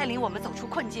可能带领我们走出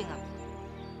困境啊。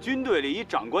军队里以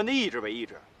长官的意志为意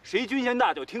志，谁军衔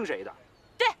大就听谁的。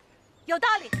对，有道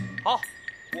理。好，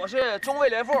我是中尉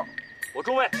连副，我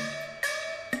中尉。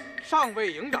上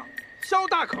尉营长肖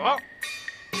大可。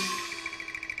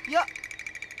呀，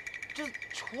这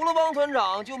除了汪团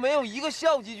长，就没有一个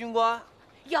校级军官？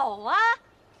有啊。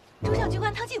中校军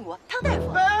官汤进武，汤大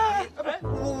夫。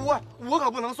我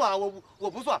可不能算啊！我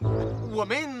不算，我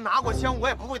没拿过枪，我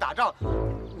也不会打仗，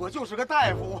我就是个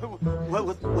大夫，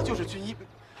我就是军医。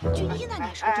军医那你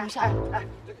也是个中校。哎，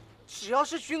只要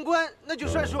是军官，那就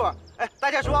算数。哎，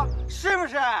大家说是不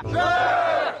是？是。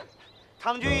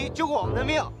汤军救过我们的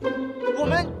命，我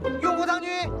们拥护汤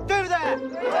军，对不对？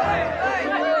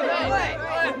对。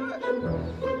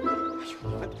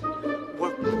我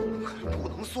不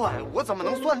能算，我怎么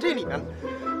能算这里面？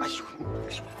哎呦，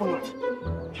是不疯了？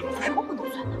有什么不能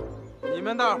算的？你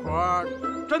们大伙儿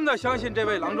真的相信这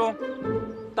位郎中？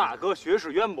大哥学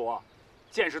识渊博，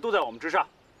见识都在我们之上，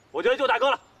我觉得就大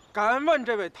哥了。敢问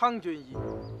这位汤军医，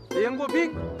领过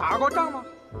兵，打过仗吗？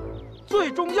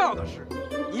最重要的是，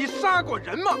你杀过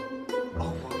人吗？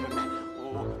哦，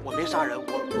我没杀人，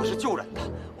我是救人的，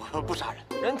我不杀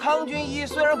人。人汤军医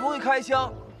虽然不会开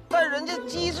枪，但人家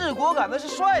机智果敢的是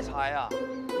帅才呀！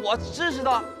我支持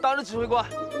他当着指挥官。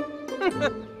哼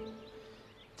哼，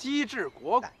机智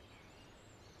果敢。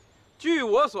据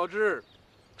我所知，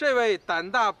这位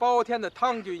胆大包天的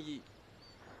汤军医，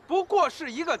不过是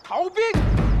一个逃兵。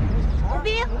逃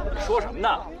兵？说什么呢？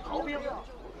逃兵？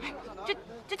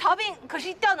这逃兵可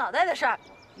是掉脑袋的事儿。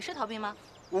你是逃兵吗？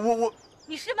我。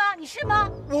你是吗？你是吗？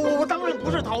我当然不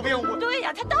是逃兵，我。对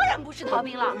呀，他当然不是逃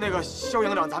兵了。那个肖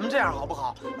营长，咱们这样好不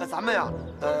好？咱们呀，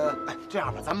这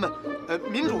样吧，咱们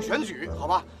民主选举，好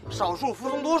吧？少数服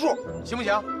从多数，行不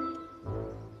行？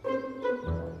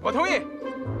我同意。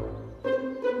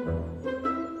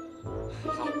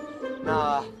好，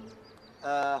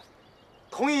那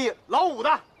同意老五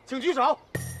的，请举手。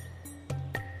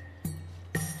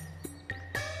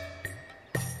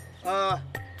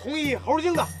同意猴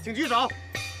精的，请举手。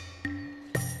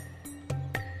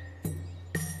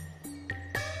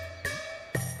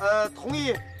同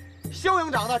意肖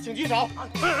营长的请举手。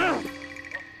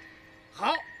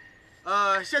好，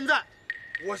现在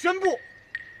我宣布。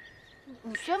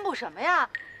你宣布什么呀？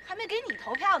还没给你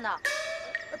投票呢。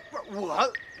不是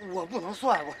我不能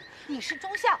算我。你是中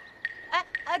校。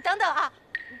等等啊！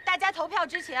大家投票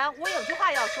之前，我有句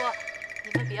话要说，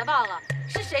你们别忘了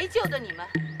是谁救的你们，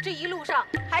这一路上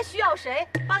还需要谁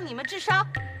帮你们治伤。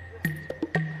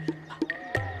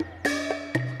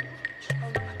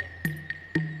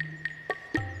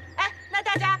那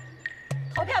大家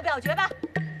投票表决吧。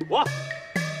我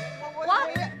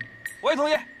也同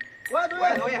意。我也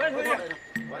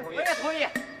同意。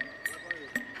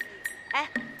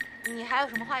你还有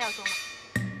什么话要说吗？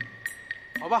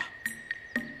好吧，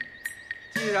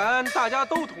既然大家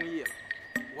都同意了，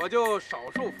我就少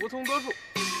数服从多数。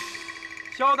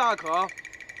肖大可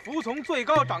服从最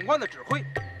高长官的指挥，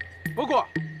不过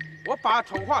我把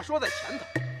丑话说在前头，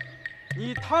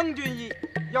你汤俊义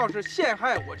要是陷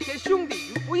害我这些兄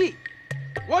弟于不义，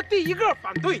我第一个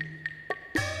反对你。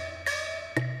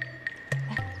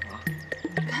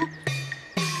你看，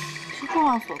你是众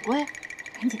望所归，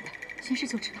赶紧的宣誓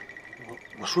就职吧。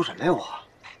我说什么呀我？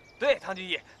对，汤俊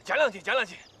义，讲两句吧。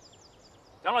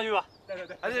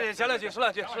对，讲两句，说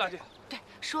两句。对，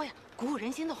说呀，鼓舞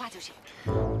人心的话就行。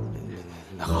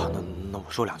那好，那我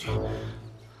说两句。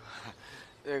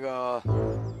这个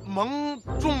蒙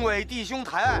众位弟兄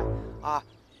抬爱啊，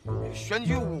选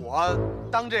举我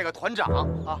当这个团长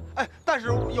啊。但是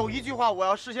有一句话我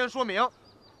要事先说明，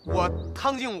我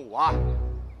汤敬武啊，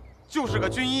就是个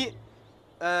军医，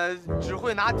只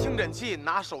会拿听诊器，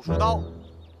拿手术刀。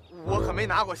我可没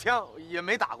拿过枪，也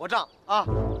没打过仗啊。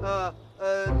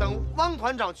等汪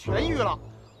团长痊愈了，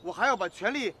我还要把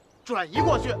权力转移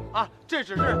过去啊。这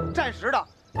只是暂时的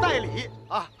代理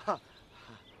啊。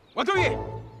我同意。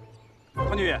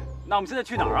汤俊义，那我们现在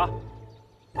去哪儿啊？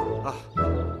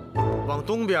往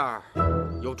东边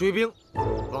有追兵，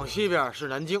往西边是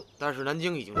南京，但是南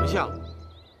京已经沦陷了。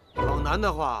往南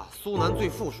的话，苏南最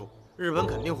富庶，日本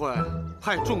肯定会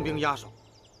派重兵压手。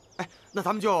那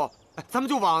咱们就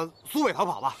往苏北逃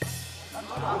跑吧。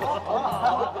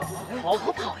逃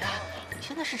跑呀！你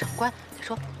现在是长官，得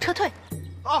说撤退。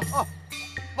往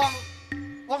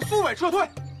苏北撤退。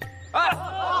往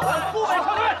苏北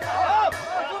撤退！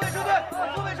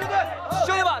往苏北撤退！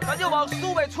兄弟们，咱就往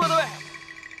苏北撤退。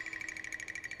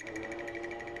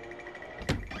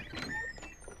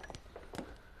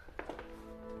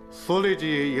総理寺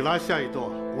いらっしゃいと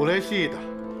嬉しいだ。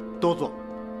どうぞ。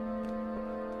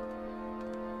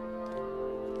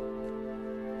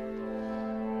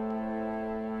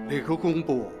陸軍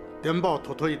部を電報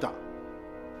届いた。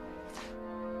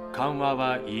緩和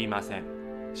は言いません。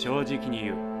正直に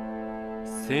言う。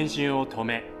前進を止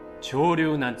め、潮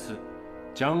流夏、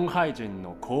上海人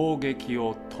の攻撃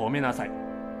を止めなさい。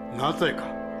なぜか。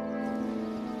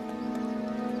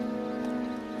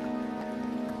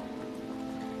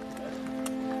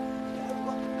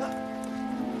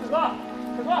大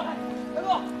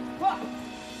哥，快！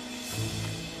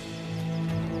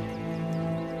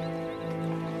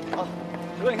好，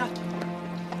大哥，你看，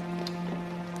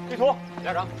地图，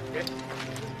连长给。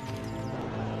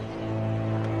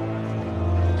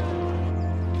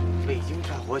未经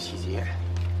战火洗劫，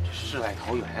这世外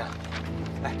桃源啊！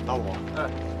老五，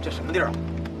这什么地儿啊？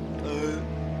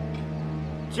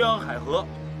江海河。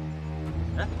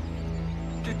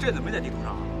这怎么没在地图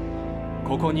上啊？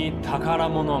ここに宝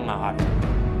物がある。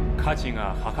価値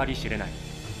が計り知れない。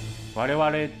我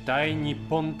々大日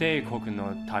本帝国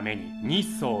のために日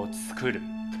宋を作る。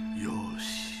よ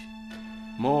し。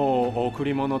もう贈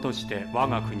り物として我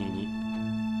が国に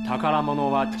宝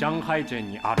物は上海人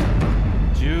にある。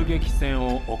銃撃戦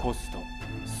を起こすと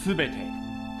全て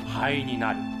灰に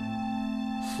なる。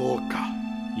そうか。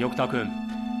翼太君、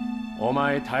お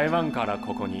前台湾から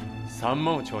ここに参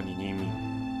謀長に任命。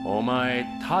お前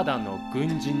ただの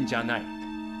軍人じゃない。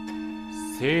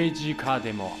政治家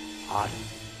でもある。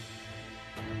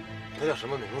他叫什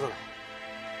么名字呢？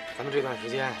咱们这段时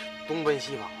间东奔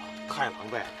西跑啊，太狼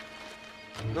狈了。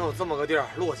能有这么个地儿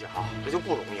落脚，这就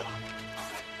不容易了。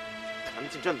咱们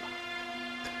进镇吧。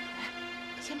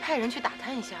先派人去打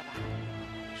探一下吧。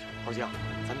郝将，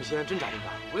咱们先侦察侦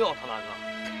察。不用，汤大哥，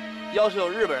要是有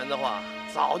日本人的话，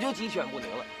早就鸡犬不宁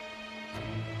了。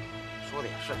说的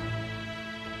也是。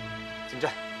进镇。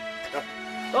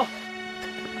走。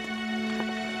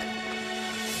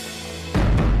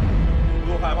不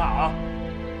用害怕啊！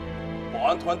保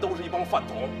安团都是一帮饭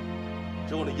桶，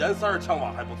只有那严三儿枪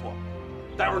法还不错。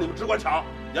待会儿你们只管抢，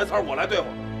严三儿我来对付，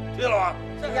听了吗？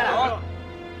是啊。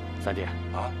三弟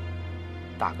啊，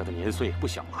大哥的年岁不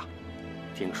小了，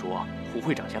听说胡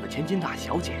会长家的千金大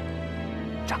小姐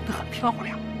长得很漂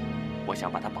亮，我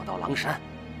想把她绑到狼山，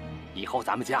以后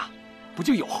咱们家不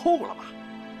就有后了吗？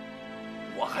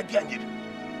我还惦记着，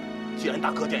既然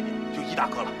大哥惦记，就依大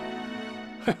哥了。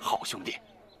哼，好兄弟。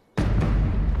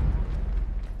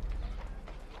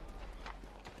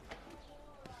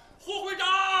胡会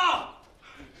长，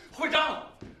会长，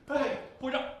哎，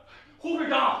会长，胡会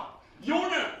长，有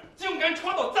人竟敢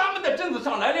闯到咱们的镇子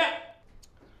上来了！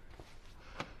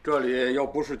这里又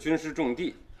不是军事重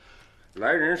地，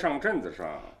来人上镇子上，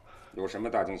有什么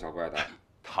大惊小怪的？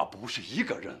他不是一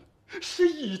个人，是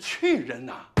一群人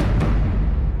呐！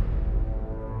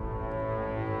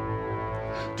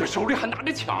这手里还拿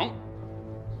着枪。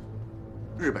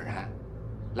日本人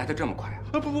来得这么快啊？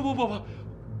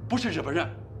不是日本人，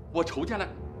我瞅见了。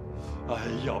哎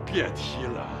呀，别提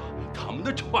了，他们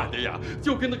那穿的呀，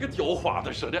就跟那个雕花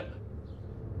的似的。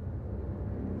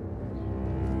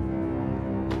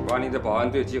把你的保安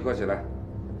队集合起来，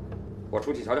我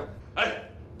出去瞧瞧。哎。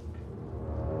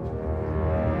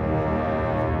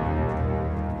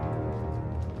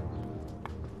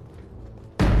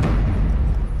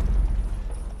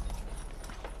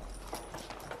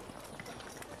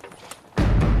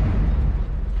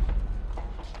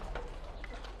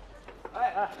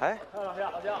哎，老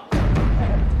乡，老乡，哎，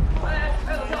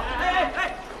老乡，哎，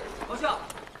老乡，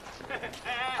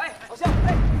哎，老乡，哎，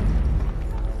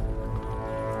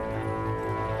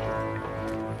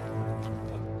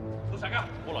都闪开！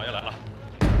我老爷来了。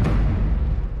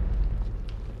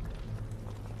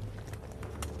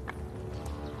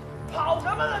跑什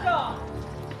么呢？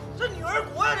这女儿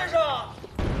国呀，这是。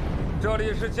这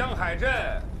里是江海镇，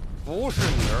不是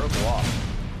女儿国。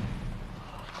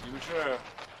你们是？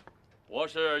我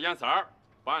是杨三儿，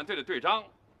保安队的队长。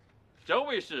这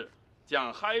位是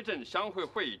江海镇商会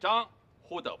会长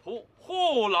胡德普，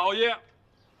胡老爷。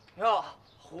哟，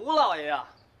胡老爷呀，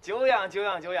久仰。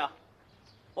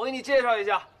我给你介绍一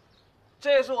下，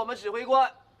这是我们指挥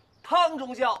官汤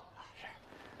中校。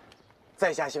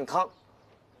在下姓汤，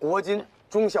国军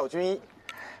中校军医。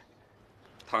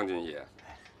汤军爷，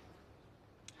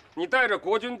你带着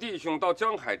国军弟兄到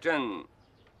江海镇，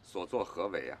所作何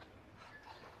为呀？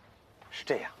是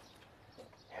这样，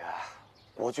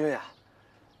国军啊，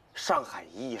上海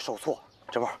一役受挫，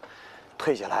这不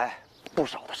退下来不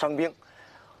少的伤兵，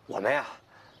我们呀，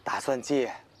打算借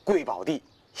贵宝地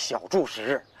小住10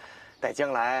日，待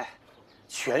将来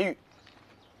痊愈，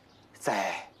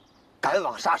再赶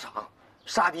往沙场，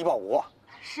杀敌报国。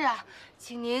是啊，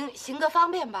请您行个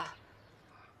方便吧。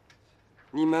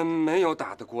你们没有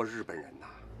打得过日本人呐？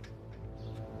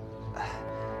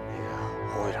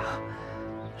胡会长。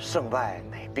胜败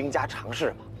乃兵家常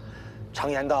事嘛，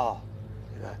常言道，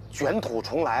卷土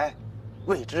重来，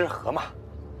谓之何嘛。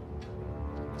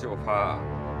就怕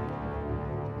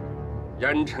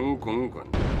烟尘滚滚，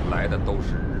来的都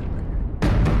是日本人。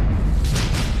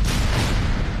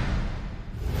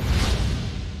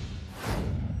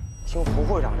听胡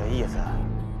会长这意思，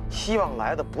希望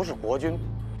来的不是国军，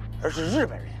而是日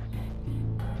本人。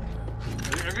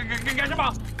干什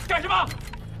么？干什么？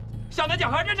想在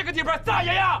江海镇这个地方撒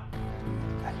野呀！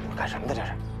哎，你们干什么的这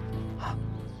是？啊！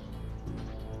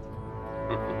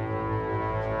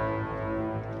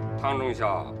汤中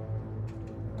校，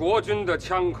国军的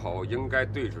枪口应该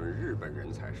对准日本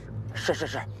人才是。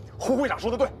是，胡会长说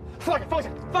的对，放下！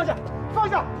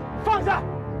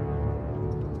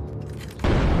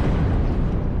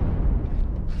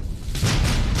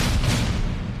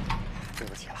对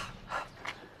不起了。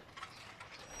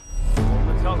我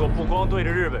们枪口不光对着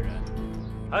日本人，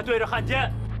还对着汉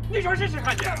奸。你说谁是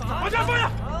汉奸？放下！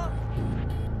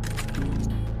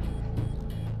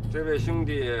这位兄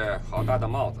弟好大的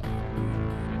帽子，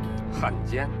汉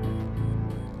奸？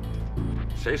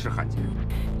谁是汉奸？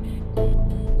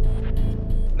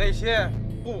那些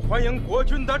不欢迎国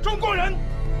军的中国人。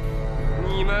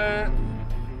你们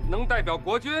能代表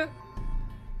国军？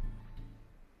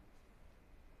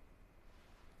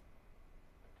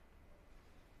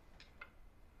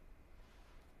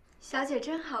小姐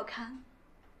真好看。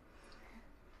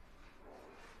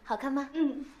好看吗？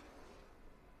嗯。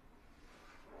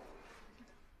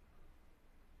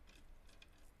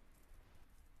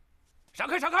闪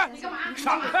开！你干嘛？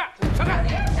闪开！小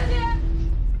姐！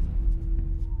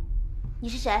你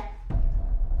是谁？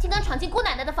竟敢闯进姑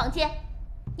奶奶的房间！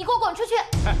你给我滚出去！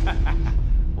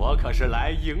我可是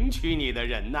来迎娶你的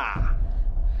人呐！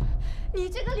你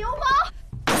这个流氓！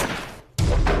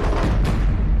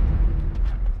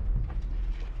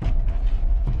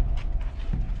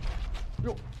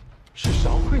哟，是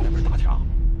商会那边打枪。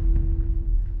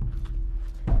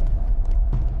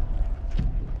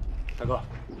大哥，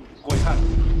过去看看。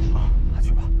啊，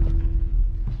去吧。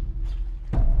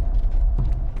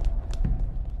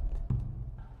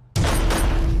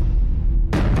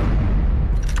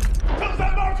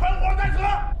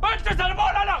是怎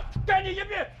么来了？给你一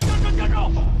币，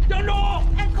盯住！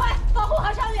哎，快保护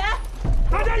好伤员！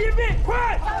大家一币，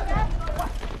快！伤员，快！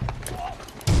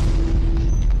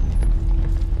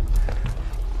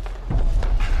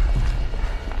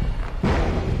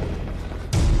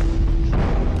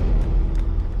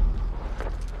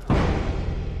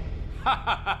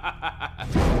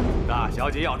大小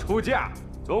姐要出嫁，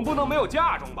总不能没有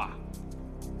嫁妆吧？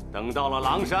等到了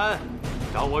狼山，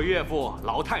找我岳父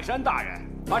老泰山大人，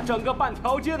把整个半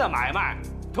条街的买卖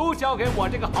都交给我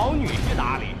这个好女婿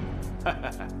打理。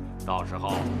到时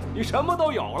候你什么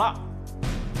都有了。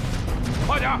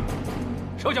快点，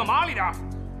手脚麻利点，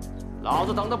老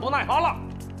子等得不耐烦了。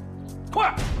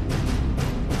快！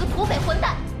你个土匪混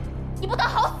蛋，你不当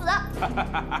好死啊！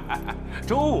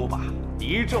咒吧，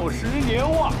一咒10年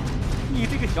旺。你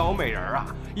这个小美人啊，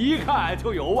一看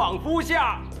就有望夫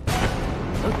相。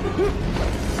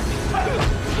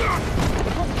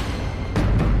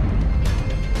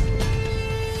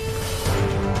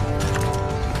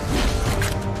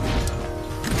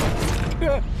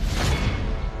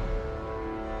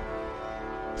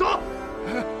走！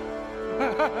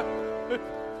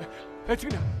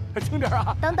轻点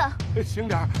啊！等等，轻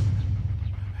点。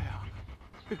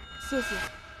谢谢。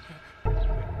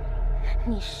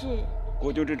你是？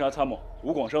国军侦察参谋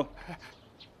吴广生。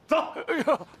走！哎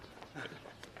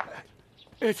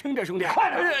呦！轻点，兄弟！快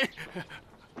点！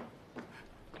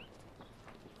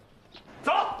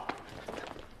走！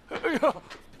哎呦！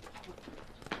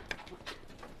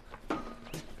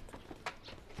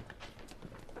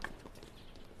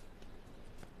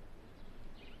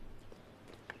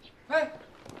哎，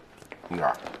女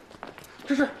儿，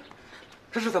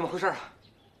这是怎么回事啊？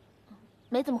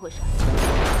没怎么回事。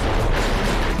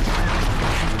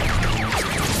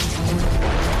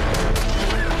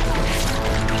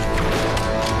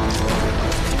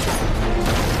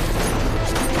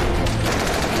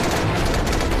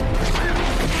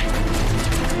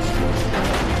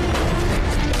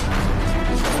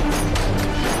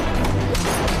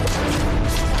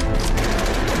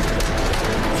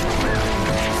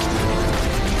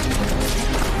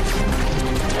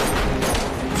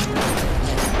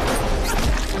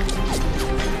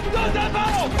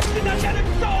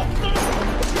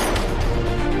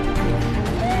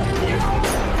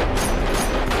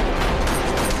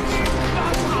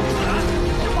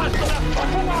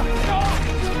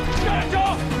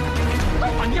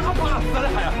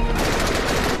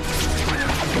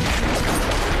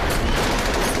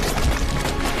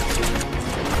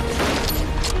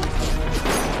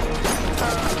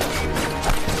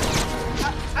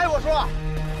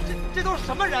这都是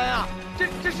什么人啊？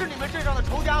这是你们镇上的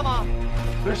仇家吗？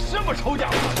什么仇家？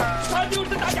他就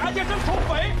是大家也是土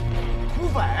匪。土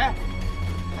匪？哎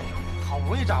呦，好不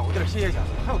容易找个地儿歇歇，怎么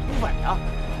还有土匪啊？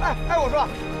哎，我说，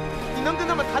你能跟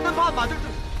他们谈判吗？就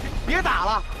别打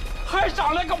了，还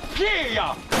商量个屁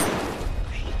呀！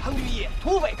唐军义，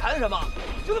土匪谈什么？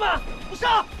兄弟们，不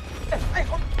上！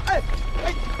哎！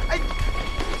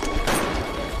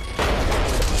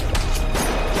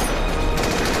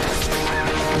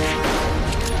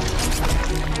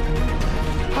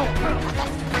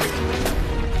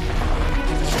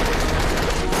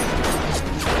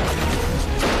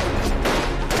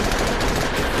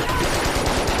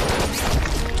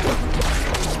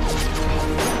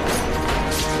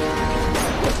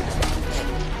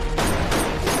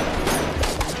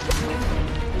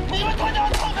你们团长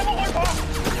搞什么混混？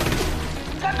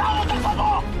敢打我干什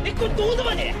么？你滚犊子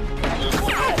吧你！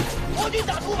国军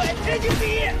打土匪，人尽第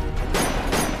一。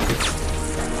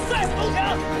再不投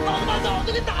降，老子把脑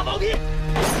子给打爆皮！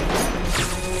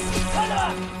看着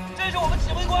吧，这是我们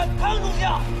指挥官汤中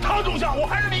校。汤中校，我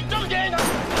还是你正经一点。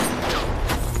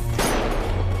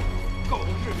狗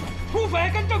日的，土匪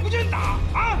跟政府军打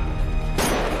啊！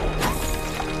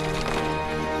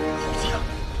侯庆，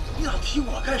你老提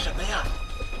我干什么呀？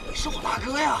你是我大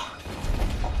哥呀！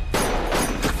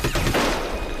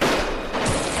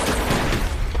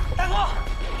大哥，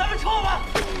咱们撤吧！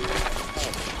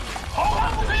好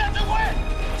汉不吃眼前亏，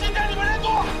今天你们人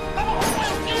多，咱们后会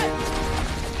有期。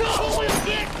后会有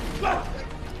期。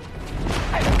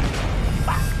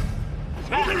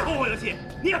谁跟你后会有期？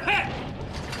你也配？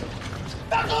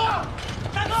大哥，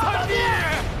三弟，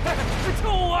救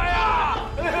我呀！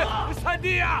三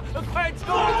弟呀，快救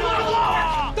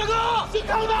我！大哥，姓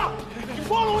汤的，你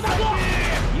放了我大哥！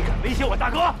你敢威胁我大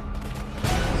哥？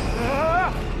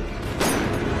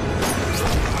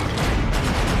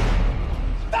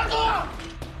大哥，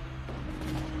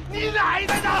你奶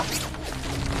奶的！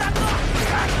大哥，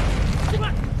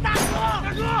大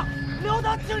哥，留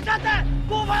到青山寨，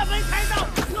不怕被开刀，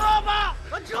撤吧！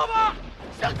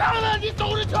想当然了，你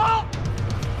走着瞧。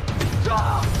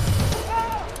上！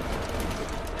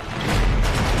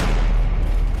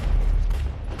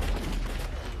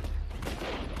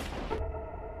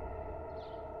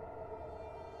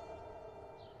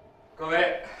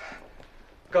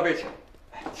各位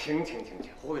请，请，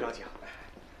胡会长请。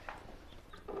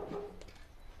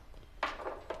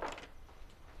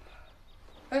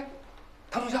哎，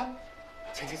唐中校，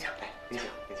请，哎，您请。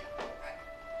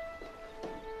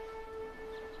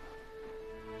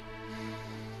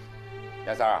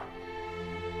严三儿，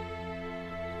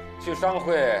去商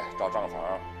会找账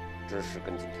房，指使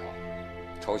跟进条，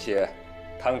酬谢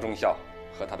唐中校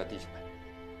和他的弟兄们。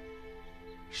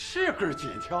10根金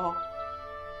条。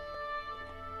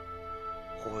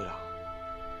胡会长，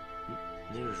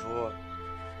您是说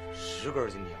10根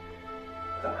金条？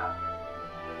怎么样？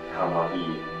唐老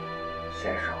弟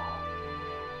先手。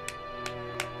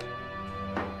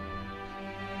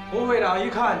胡会长一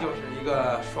看就是一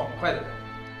个爽快的人。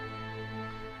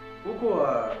不过，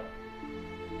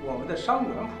我们的伤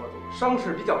员颇多，伤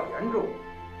势比较严重，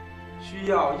需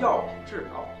要药品治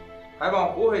疗，还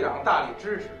望胡会长大力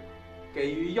支持，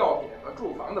给予药品和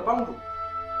住房的帮助。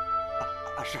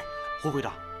是。胡会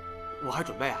长，我还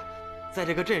准备在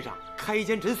这个镇上开一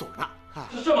间诊所呢。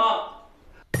是吗？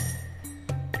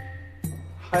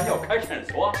还要开诊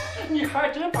所？你还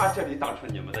真把这里当成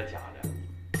你们的家了？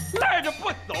赖着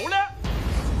不走了？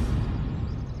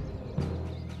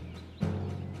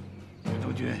袁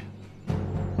将军，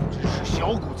只是小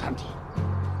股残体，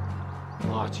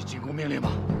发起进攻命令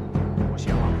吧。我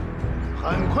想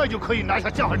很快就可以拿下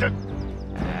江海镇。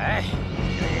哎，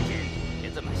袁元军，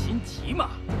别这么心急嘛。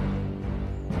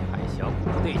小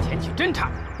股部队前去侦察，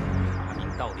查明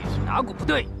到底是哪股部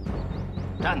队，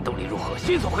战斗力如何，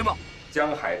迅速汇报。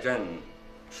江海镇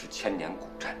是千年古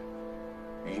镇，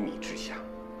鱼米之乡，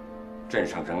镇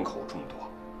上人口众多。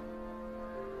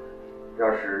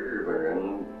要是日本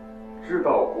人知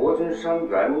道国军伤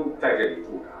员在这里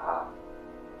驻扎，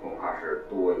恐怕是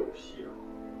多有蹊跷。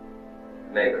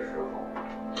那个时候，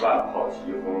万炮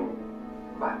齐轰，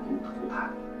万民涂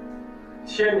炭，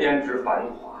千年之繁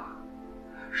华。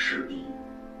势必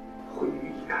毁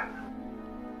于一旦。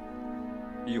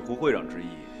依胡会长之意，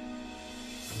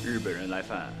日本人来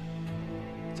犯，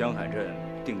江海镇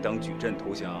定当举镇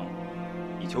投降，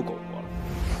以求苟活。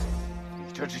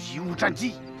你这是贻误战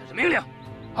机，这是命令。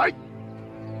哎，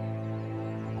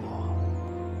不过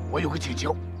我有个请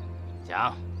求。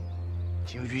讲。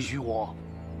请允许我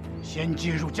先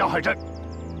进入江海镇。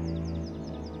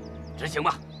执行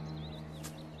吧。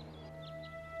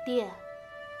爹。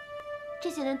这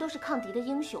些人都是抗敌的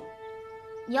英雄，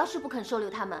你要是不肯收留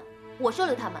他们，我收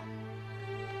留他们。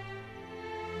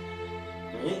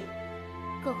你？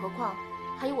更何况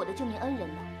还有我的救命恩人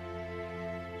呢。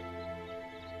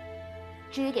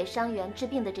至于给伤员治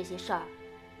病的这些事儿，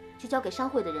就交给商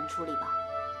会的人处理吧。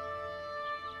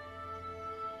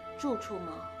住处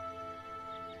嘛，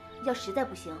要实在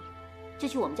不行，就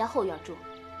去我们家后院住。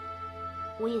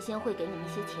我也先会给你们一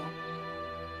些钱，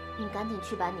你们赶紧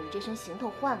去把你们这身行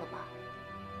头换了吧。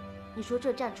你说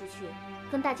这站出去，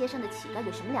跟大街上的乞丐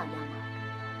有什么两样啊？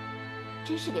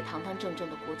真是给堂堂正正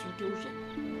的国军丢人。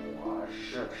我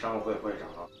是商会会长。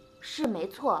是没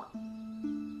错，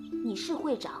你是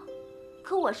会长，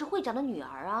可我是会长的女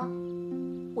儿啊，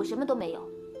我什么都没有，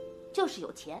就是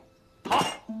有钱。好，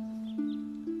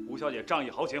吴小姐仗义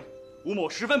豪情，吴某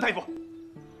十分佩服。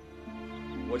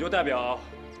我就代表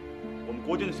我们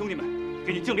国军的兄弟们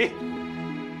给你敬礼。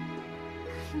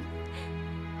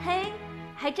嘿。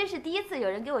还真是第一次有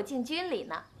人给我敬军礼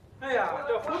呢。哎呀，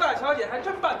这胡大小姐还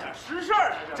真办点实事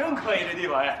儿，真可以这地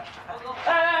方哎！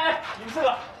哎，你们4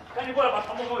个赶紧过来把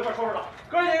唐伯跟我一块收拾了。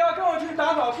哥几个跟我去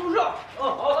打扫宿舍。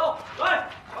好，走，来，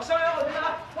把伤员往这边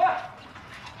来，快，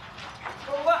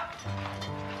快，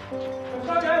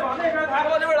伤员往那边抬，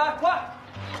往这边来，快，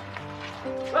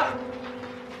来。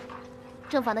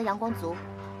正房的阳光足，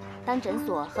当诊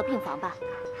所和病房吧。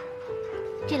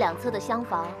这2侧的厢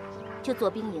房就做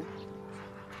兵营。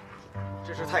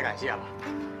真是太感谢了，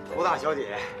胡大小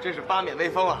姐真是八面威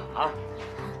风啊！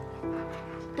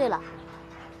对了，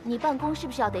你办公是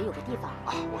不是要得有个地方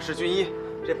啊？我是军医，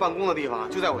这办公的地方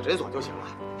就在我诊所就行了。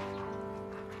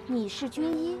你是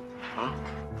军医啊？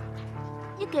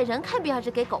你给人看病还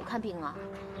是给狗看病啊？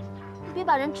你别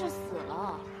把人治死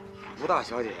了。胡大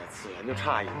小姐此言就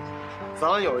差一点，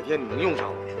早晚有一天你能用上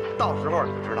我，到时候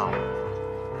你就知道了。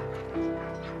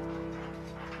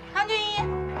唐军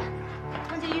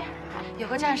医。有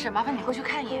个战士，麻烦你过去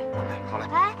看一眼。好嘞。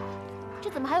哎，这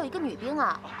怎么还有一个女兵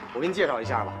啊？我给您介绍一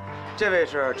下吧，这位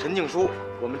是陈静书，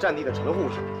我们战地的陈护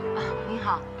士。啊，您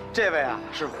好。这位啊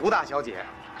是胡大小姐，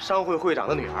商会会长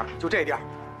的女儿，就这地儿，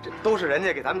这都是人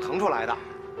家给咱们腾出来的。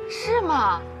是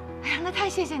吗？哎呀，那太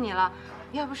谢谢你了。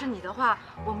要不是你的话，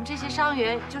我们这些伤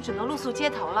员就只能露宿街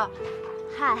头了。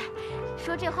嗨，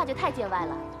说这话就太见外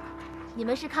了。你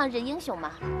们是抗日英雄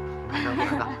吗？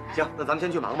行，那咱们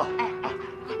先去忙吧。哎，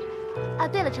啊，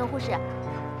对了，陈护士，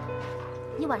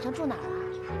你晚上住哪儿啊？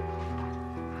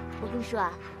我跟你说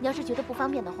啊，你要是觉得不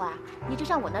方便的话，你就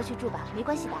上我那儿去住吧，没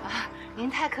关系的。啊，您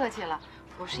太客气了，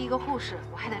我是一个护士，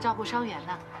我还得照顾伤员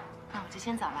呢。那我就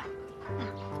先走了。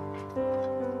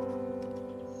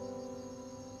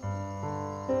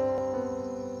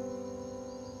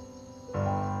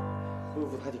恢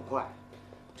复还挺快，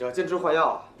只要坚持换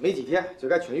药，没几天就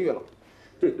该痊愈了。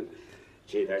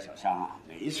这点小伤啊，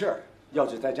没事儿。要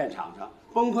是在战场上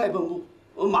崩快崩不，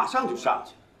我马上就上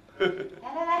去。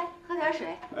来，喝点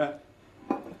水。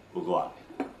不过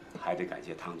还得感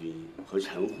谢汤军医和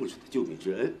陈护士的救命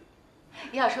之恩。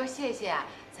要说谢谢啊，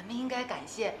咱们应该感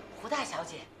谢胡大小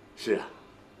姐。是啊，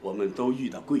我们都遇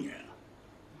到贵人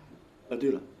了。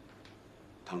对了，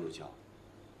汤主教，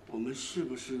我们是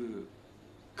不是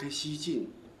该西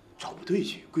进找部队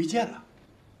去归建了？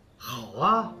好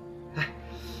啊，哎，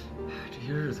这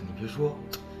些日子你别说，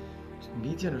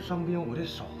没见着伤兵，我这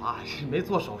手啊，这没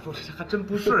做手术，这还真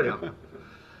不适应。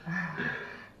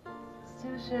就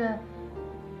是，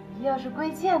要是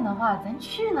归建的话，咱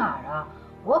去哪儿啊？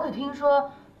我可听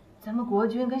说，咱们国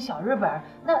军跟小日本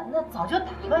那早就打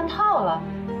乱套了。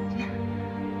这，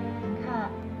您看。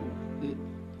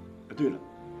对了，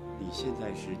你现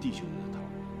在是弟兄们的头，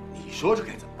你说说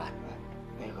该怎么办？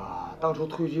那个当初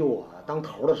推举我当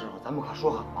头的时候，咱们可说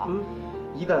好了，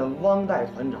一旦汪代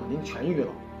团长您痊愈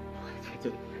了，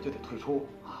就得退出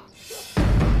啊。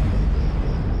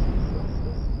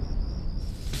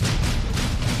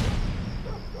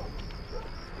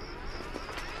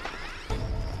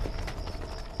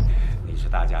你是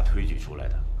大家推举出来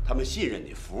的，他们信任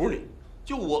你，服你。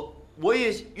就我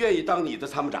也愿意当你的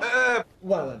参谋长。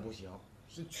万万不行，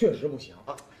是确实不行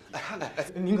啊！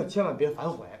您可千万别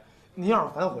反悔。您要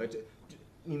是反悔，这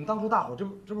你们当初大伙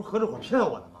这不合着伙骗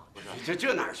我的吗？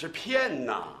这哪是骗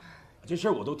呐？这事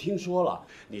儿我都听说了。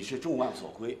你是众望所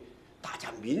归，大家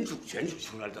民主选举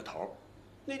出来的头，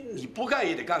你不干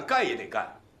也得干，干也得干。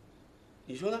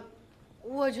你说呢？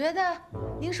我觉得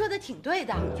您说的挺对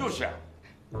的。就是。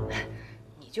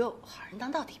你就好人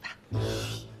当到底吧。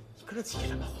你跟这起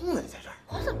什么哄呢？你在这儿？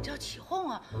我怎么叫起哄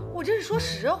啊？我这是说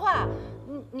实话。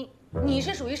你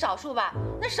是属于少数吧？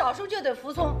那少数就得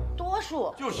服从多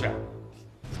数。就是。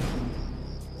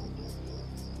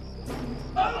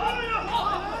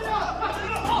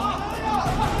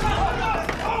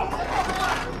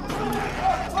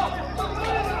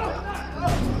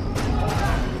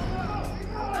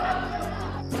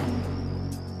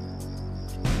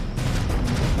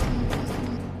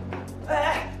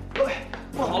各位，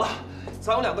不好了！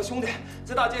咱有2个兄弟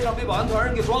在大街上被保安团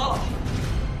人给抓了。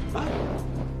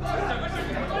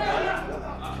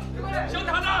小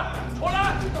厂长，出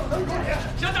来！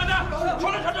小厂长，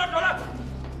出来！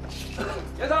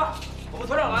严三，我们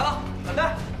团长来了，等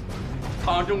待。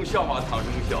唐中校啊，唐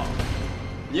中校，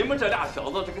你们这俩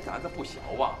小子这个胆子不小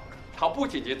啊！他不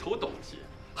仅仅偷东西，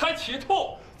还企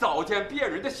图糟践别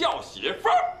人的小媳妇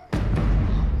儿。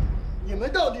你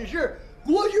们到底是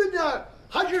国军的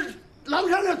还是狼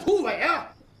山的土匪啊？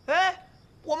哎，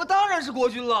我们当然是国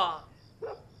军了。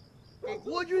给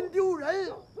国军丢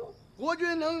人，国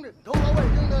军能偷老百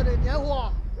姓的这年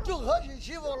货，就可以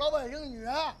欺负老百姓女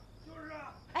人。就是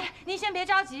啊。哎，您先别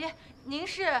着急，您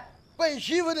是被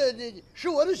欺负的，是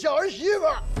我的小儿媳妇。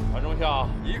唐中校，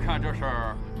一看这事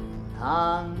儿，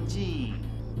唐继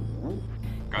武，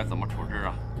该怎么处置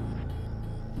啊？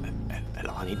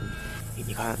老王，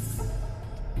你看，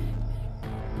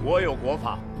国有国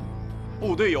法，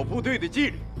部队有部队的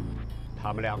纪律，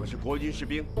他们2个是国军士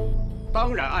兵，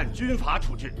当然按军法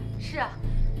处置。是啊，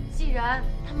既然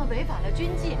他们违反了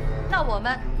军纪，那我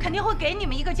们肯定会给你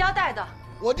们一个交代的。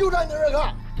我就站在这儿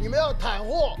看，你们要袒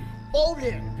护包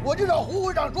庇，我就找胡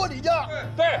会长说理去。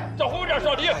对，找胡会长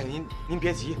说理。哎，您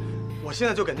别急，我现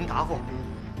在就给您答复。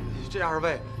这2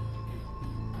位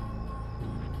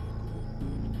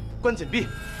关紧闭。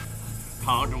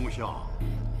唐中校，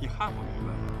你还不明白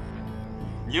吗？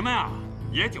你们啊，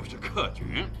也就是客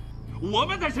军，我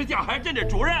们才是江海镇的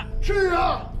主人。是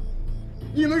啊，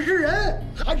你们是人，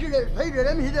还是得陪着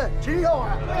人民的禽兽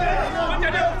啊！哎，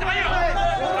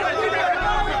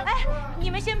你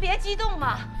们先别激动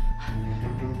嘛。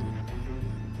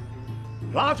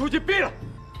拉出去毙了！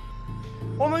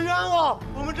我们冤枉，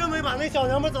我们真没把那小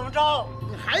娘们怎么着？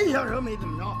你还想说没怎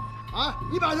么着？啊，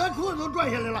你把咱裤子都拽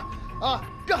下来了啊！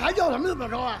这还叫什么怎么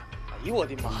着啊？呦我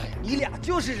的妈呀！你俩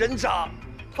就是人渣！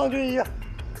唐军医，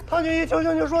唐军医，求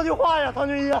求你说句话呀！唐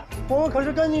军医，我们可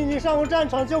是跟你上过战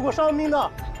场，救过伤兵的。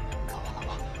老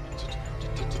王，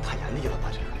这太严厉了吧？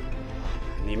这个，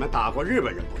你们打过日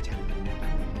本人不假，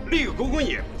立个功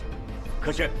也不假，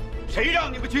可是谁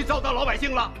让你们去糟蹋老百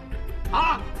姓了？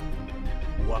啊！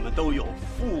我们都有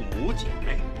父母姐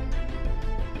妹，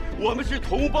我们是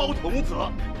同胞同子，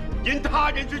因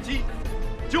他人之妻，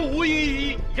就无异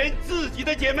于因自己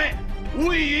的姐妹，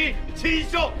无异于亲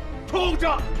生畜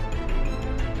生。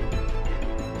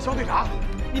肖队长，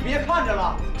你别看着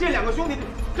了，这两个兄弟，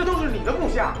这都是你的部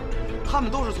下，他们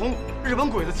都是从日本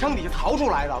鬼子枪底下逃出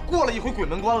来的，过了一回鬼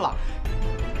门关了。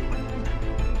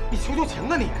你求求情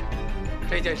啊你！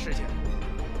这件事情，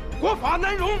国法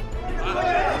难容。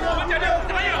我们家这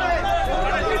答应。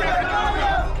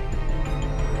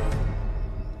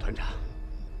团长，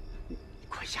你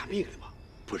快下命令吧，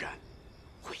不然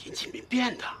会引起民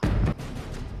变的。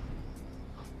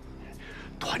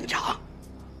团长。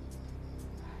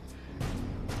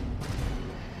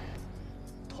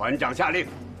团长下令，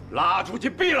拉出去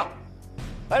毙了！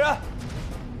来人，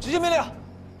执行命令！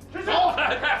是走！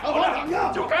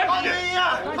好，就该你！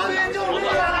唐军医就是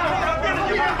这样的。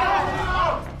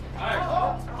哎，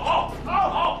好，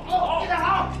记得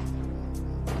好。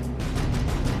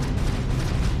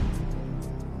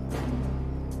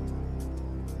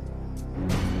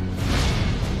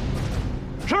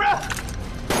什么人？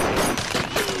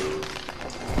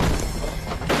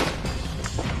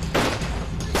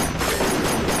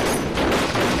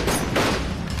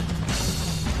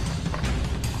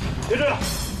别这了！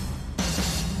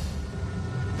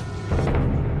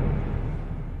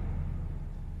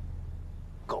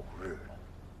狗日的！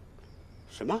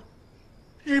什么？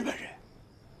日本人？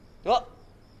得，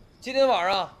今天晚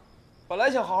上本来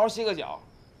想好好歇个脚，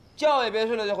觉也别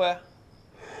睡了，这回。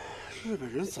日本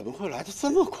人怎么会来的这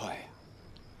么快呀？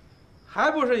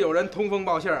还不是有人通风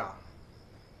报信啊？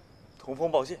通风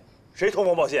报信？谁通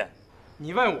风报信？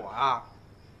你问我啊？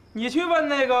你去问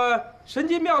那个神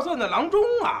机妙算的郎中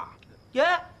啊！耶，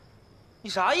你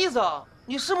啥意思啊？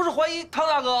你是不是怀疑汤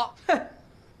大哥？哼！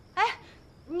哎，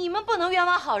你们不能冤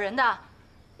枉好人的。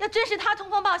要真是他通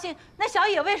风报信，那小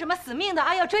野为什么死命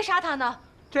的要追杀他呢？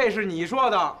这是你说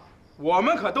的，我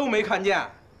们可都没看见。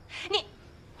你，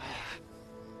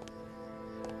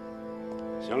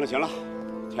行了，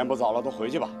天不早了，都回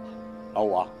去吧。老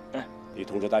五啊，你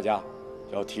通知大家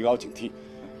要提高警惕，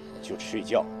就是睡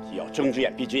觉也要睁只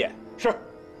眼闭只眼。是，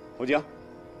侯警。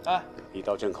哎，你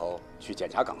到镇口去检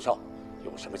查岗哨，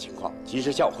有什么情况及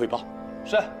时向我汇报。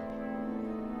是。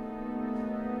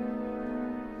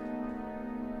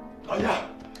老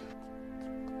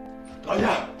爷，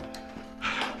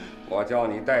我叫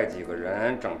你带几个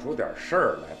人整出点事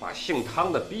儿来，把姓汤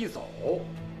的逼走，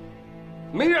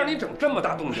没让你整这么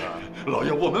大动静。老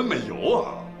爷，我们没有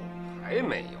啊，还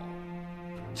没有，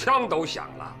枪都响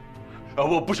了。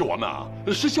不是我们啊，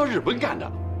是小日本干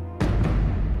的。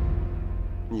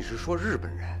你是说日本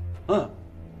人？嗯，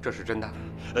这是真的？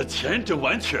千真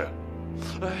万确。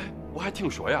哎，我还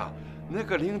听说呀，那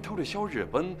个领头的小日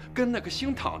本跟那个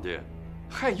姓汤的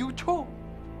还有仇。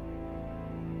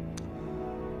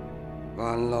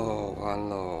完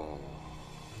喽！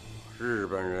日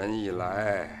本人一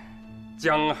来，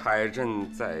江海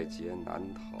镇在劫难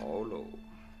逃喽。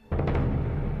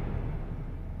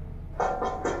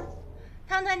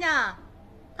汤团长，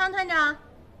汤团长。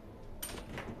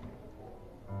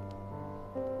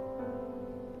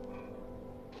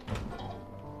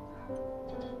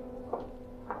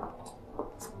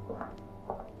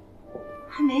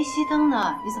还没熄灯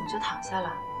呢，你怎么就躺下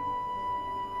了？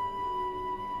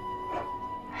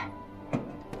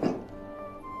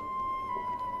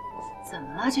怎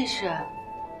么了这是？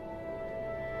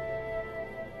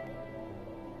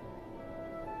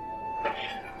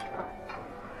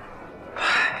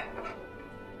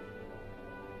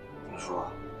你说，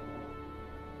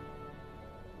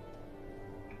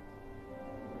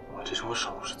我这双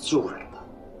手是救人的，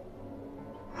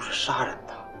不是杀人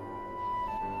的。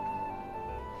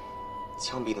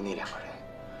枪毙的那两个人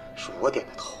是我点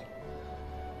的头，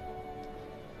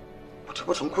我这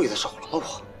不成刽子手了吗？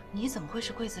我。你怎么会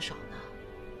是刽子手呢？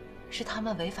是他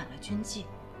们违反了军纪。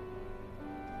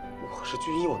我是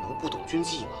军医，我能不懂军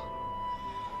纪吗？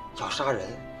要杀人，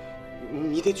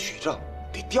你得取证，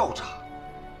得调查。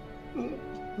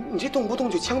你这动不动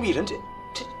就枪毙人，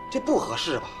这不合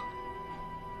适吧？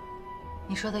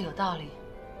你说的有道理，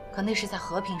可那是在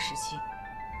和平时期，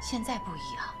现在不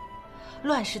一样，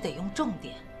乱世得用重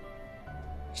点，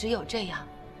只有这样，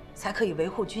才可以维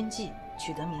护军纪，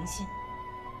取得民心。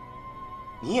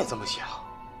你也这么想？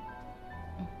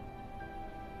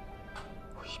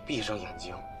闭上眼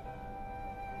睛，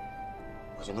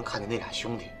我就能看见那俩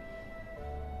兄弟。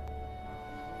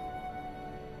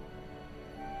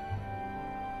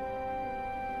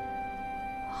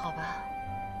好吧，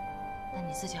那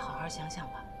你自己好好想想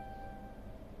吧。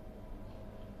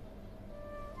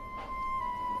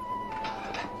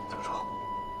怎么说？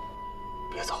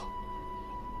别走，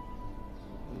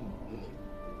你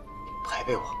陪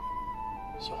陪我，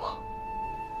行吗？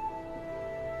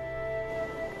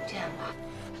这样吧，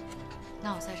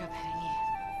那我在这陪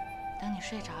你，等你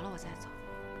睡着了我再走。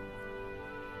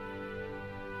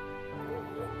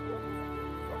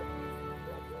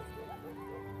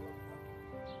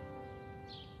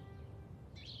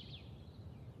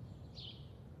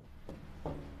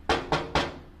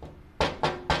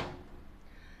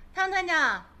汤团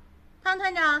长，汤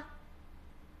团长，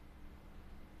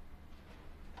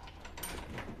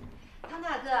汤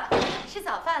大哥，吃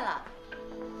早饭了。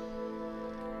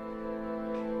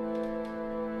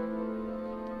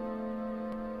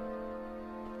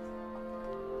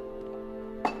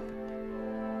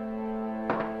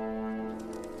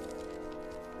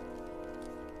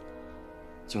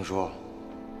静叔，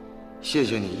谢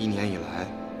谢你1年以来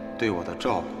对我的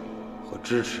照顾和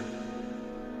支持。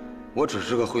我只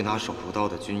是个会拿手术刀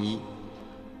的军医，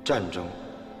战争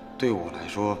对我来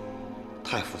说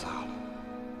太复杂了。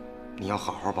你要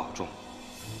好好保重，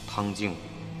汤静。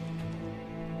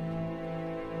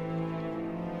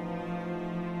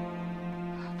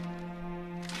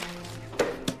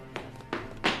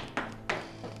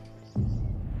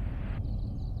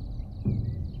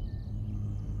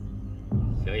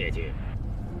小野君，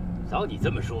照你这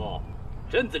么说，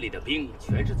镇子里的兵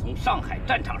全是从上海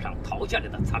战场上逃下来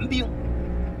的残兵。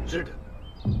是的，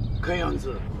看样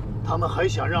子他们还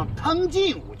想让汤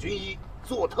进武军医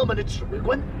做他们的指挥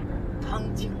官。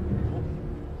汤进武，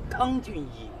汤军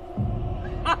医。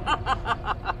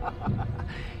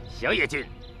小野君，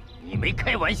你没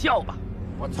开玩笑吧？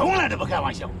我从来都不开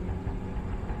玩笑。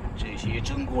这些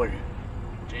中国人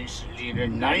真是令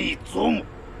人难以琢磨。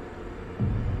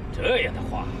这样的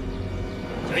话，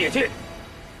小野君，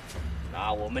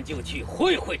那我们就去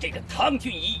会会这个汤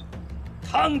军医，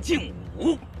汤进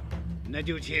武。那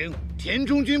就请田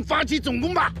中军发起总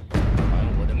攻吧。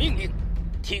按我的命令，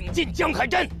挺进江海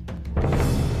镇。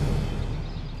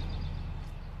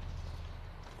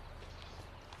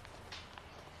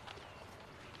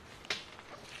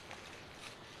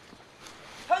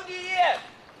汤军医，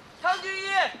汤军医。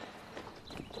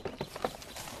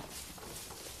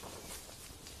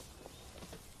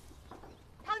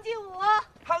汤进武，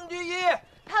汤军医，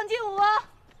汤进武，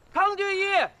汤军医。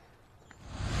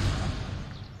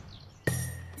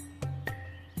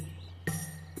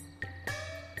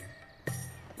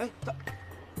哎，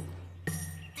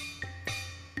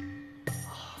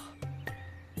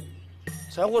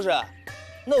陈护士，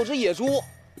那有只野猪，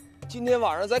今天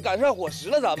晚上咱赶上伙食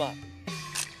了，咱们。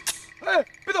哎，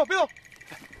别动，别动！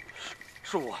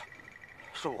是我，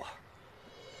是我。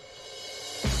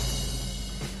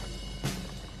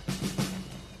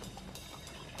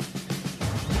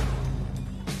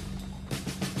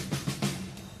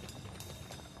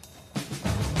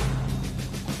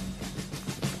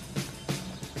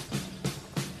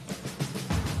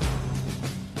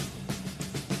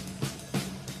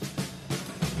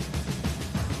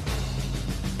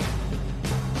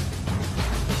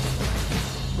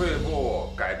贵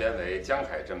部改编为江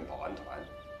海镇保安团，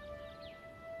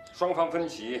双方分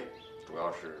歧主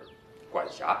要是管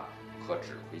辖和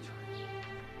指挥权，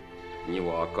你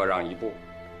我各让一步。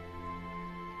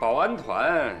保安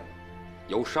团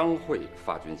由商会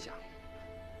发军饷，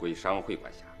归商会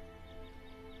管辖。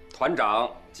团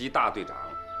长及大队长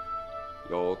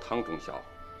由汤中校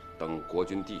等国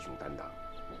军弟兄担当。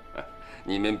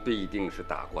你们必定是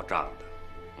打过仗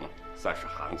的，算是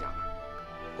行家吧。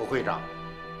胡会长，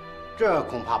这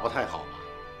恐怕不太好吧？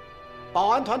保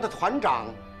安团的团长、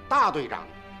大队长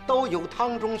都由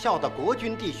汤中校的国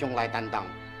军弟兄来担当，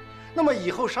那么以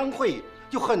后商会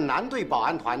就很难对保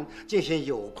安团进行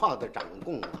有效的掌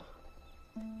控了。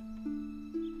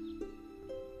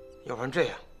要不然这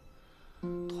样，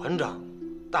团长、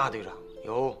大队长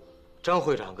由张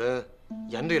会长跟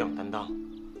严队长担当，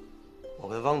我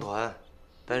跟汪团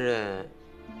担任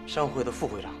商会的副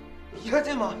会长。你看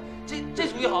这嘛，这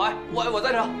主意好哎，我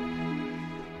赞成。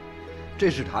这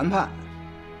是谈判，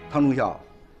汤中校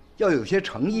要有些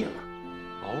诚意了。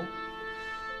哦，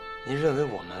您认为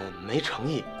我们没诚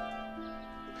意？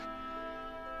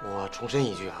我重申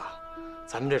一句啊，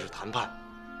咱们这是谈判，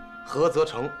合则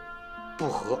成，不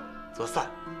合则散。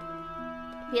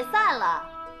别散了，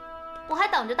我还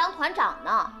等着当团长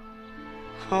呢。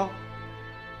哈，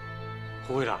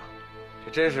胡会长，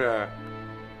这真是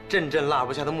阵阵落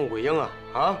不下的穆桂英啊！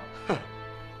啊！哼！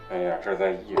哎呀，这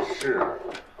在议事，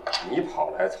你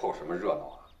跑来凑什么热闹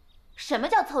啊？什么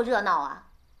叫凑热闹啊？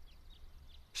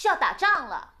是要打仗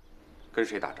了。跟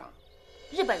谁打仗？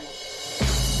日本人。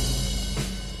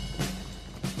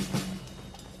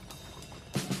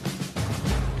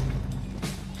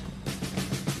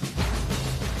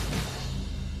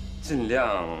尽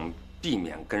量避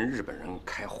免跟日本人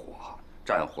开火，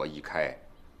战火一开，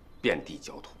遍地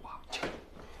焦土啊！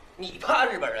你怕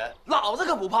日本人，老子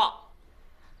可不怕。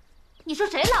你说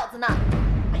谁老子呢？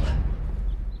哎呀，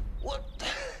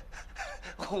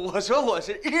我说我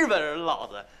是日本人老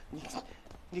子，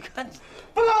你看你。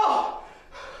报告，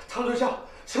唐中校，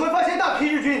请问发现大批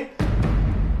日军，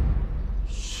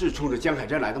是冲着江海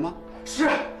镇来的吗？是。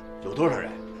有多少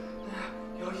人？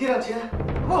有1、2千，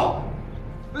不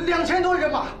，2000多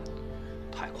人马。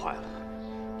太快了，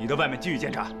你到外面继续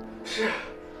检查。是。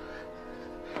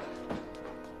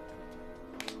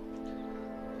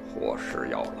祸事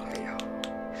要来呀！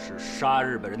是杀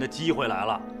日本人的机会来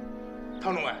了。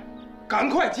唐中尉，赶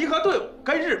快集合队伍，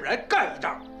跟日本人干一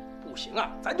仗。不行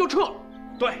啊，咱就撤。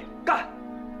对，干！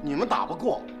你们打不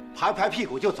过，拍拍屁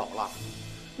股就走了，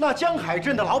那江海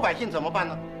镇的老百姓怎么办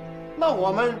呢？那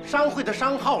我们商会的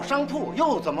商号、商铺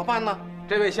又怎么办呢？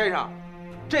这位先生，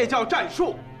这叫战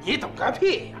术，你懂个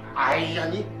屁呀！哎呀，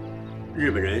你，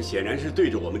日本人显然是对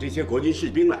着我们这些国军士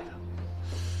兵来的。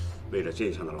为了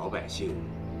镇上的老百姓，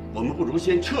我们不如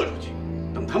先撤出去，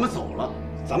等他们走了，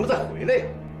咱们再回来呀。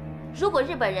如果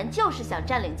日本人就是想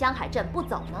占领江海镇不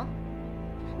走呢？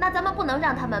那咱们不能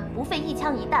让他们不费一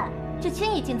枪一弹就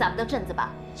轻易进咱们的镇子吧？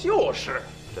就是，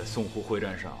在淞沪会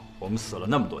战上，我们死了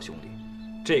那么多兄弟，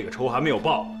这个仇还没有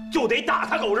报，就得打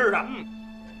他狗日的！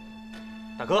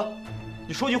大哥，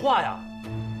你说句话呀！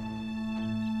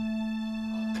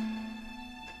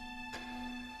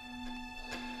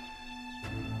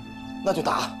那就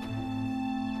打。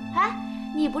哎，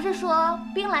你不是说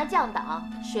兵来将挡，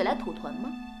水来土屯吗？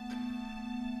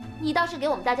你倒是给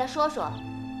我们大家说说，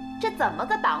这怎么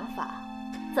个挡法，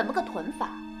怎么个屯法？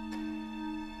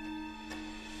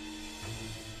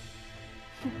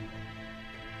哼，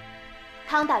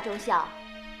汤大中校，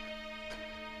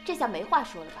这下没话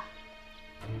说了吧？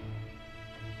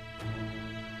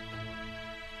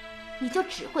你就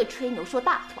只会吹牛说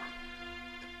大话。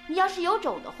你要是有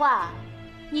种的话，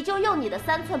你就用你的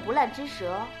3寸不烂之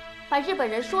舌，把日本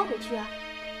人说回去啊！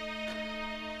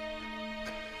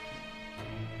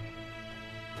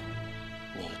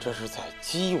你这是在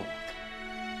激我？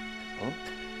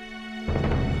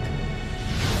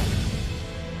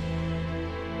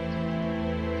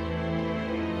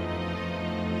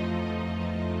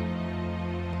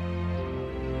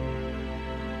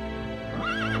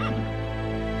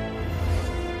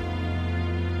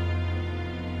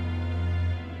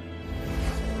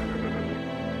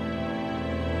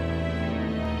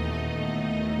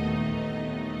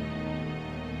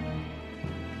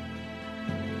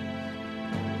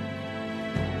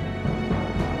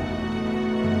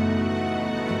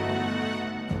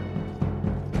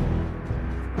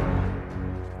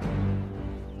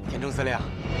田中司令，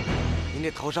您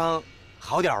这头伤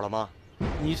好点了吗？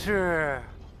你是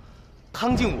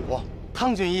汤敬武，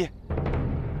汤军医。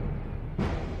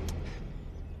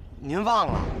您忘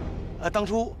了，当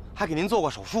初还给您做过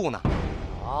手术呢。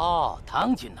哦，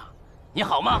汤军呐，你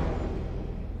好吗？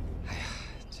哎呀，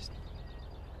这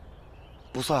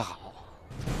不算好。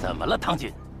怎么了，汤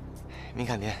军？您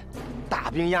看您，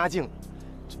大兵压境，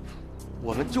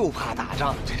我们就怕打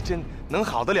仗，这真能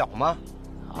好得了吗？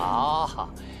啊，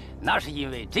那是因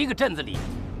为这个镇子里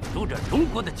住着中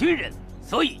国的军人，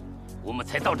所以我们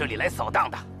才到这里来扫荡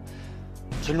的。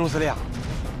田中司令，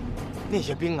那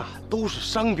些兵啊都是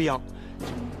伤兵，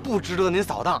不值得您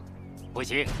扫荡。不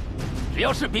行，只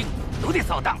要是兵都得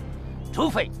扫荡，除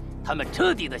非他们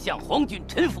彻底的向皇军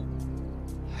臣服。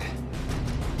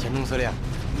田中司令，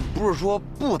不是说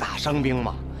不打伤兵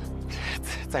吗？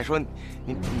再说，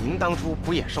您当初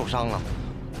不也受伤了？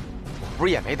我不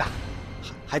是也没打，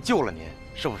还救了您，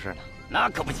是不是呢？那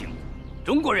可不行，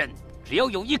中国人只要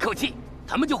有一口气，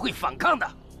他们就会反抗的。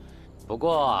不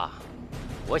过，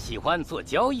我喜欢做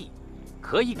交易，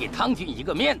可以给汤军一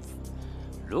个面子。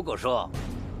如果说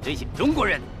这些中国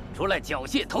人出来缴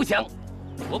械投降，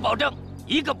我保证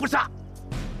一个不杀。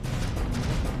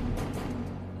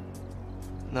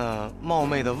那冒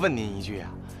昧的问您一句啊，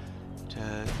这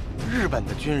日本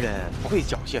的军人会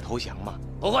缴械投降吗？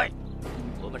不会，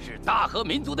我们是大和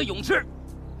民族的勇士。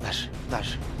那是。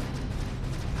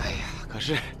哎呀，可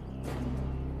是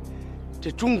这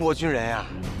中国军人啊，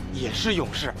也是勇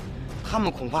士，他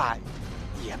们恐怕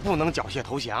也不能缴械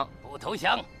投降。不投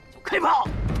降就快跑！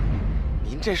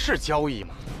您这是交易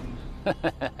吗？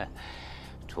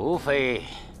除非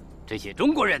这些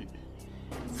中国人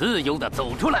自由地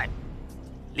走出来，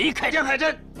离开江海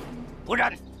镇，不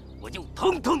然我就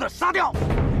统统的杀掉。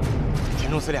田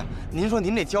中司令，您说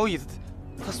您这交易，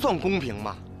它算公平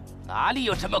吗？哪里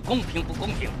有什么公平不公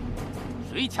平？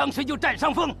谁强谁就占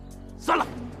上风。算了，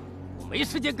我没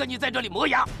时间跟你在这里磨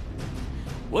牙，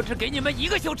我只给你们1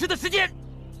个小时的时间。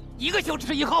1个小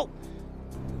时以后，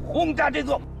轰炸这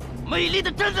座美丽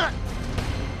的镇子。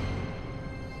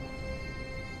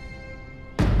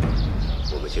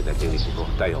我们现在兵力不够，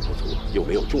弹药不足，又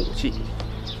没有重武器，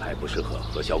还不适合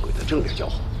和小鬼子正面交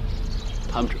火。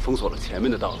他们只封锁了前面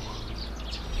的道路。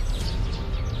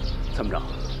参谋长，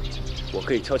我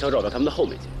可以悄悄绕到他们的后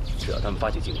面去，只要他们发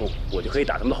起进攻，我就可以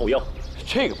打他们的后腰。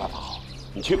这个办法好，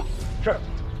你去吧。是。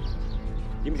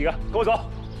你们几个跟我走，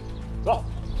走。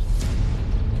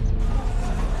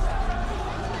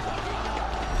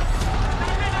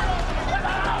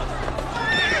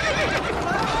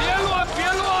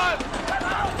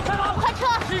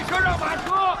汽车让马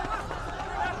车！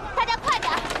大家快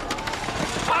点！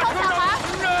马车让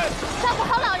行人！照顾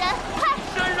好老人，快！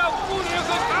先让妇女和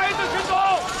孩子先走！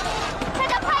大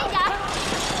家快一点！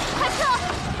快撤！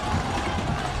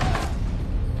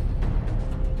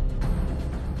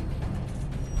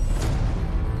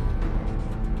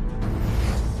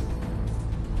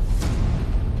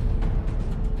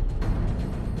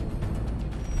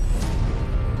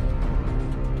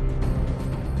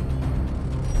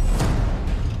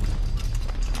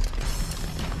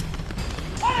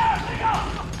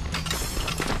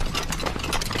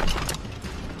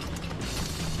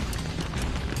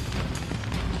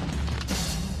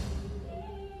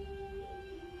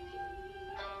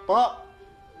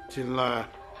进来。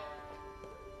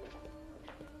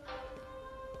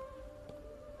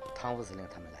汤副司令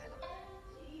他们来了，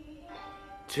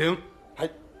请。哎，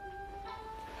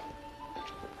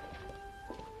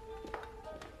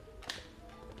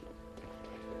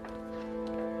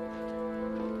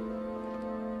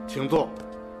请坐。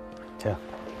请。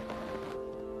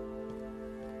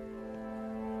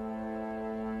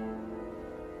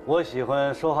我喜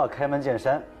欢说话开门见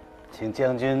山，请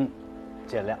将军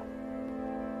见谅。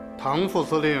唐副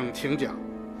司令，请讲。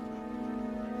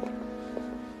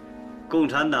共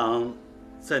产党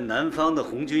在南方的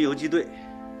红军游击队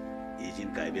已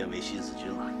经改编为新四军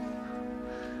了，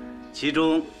其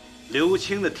中刘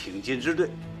清的挺进支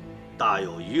队大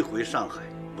有迂回上海、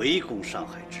围攻上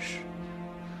海之势。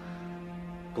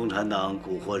共产党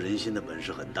蛊惑人心的本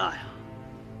事很大呀，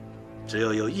只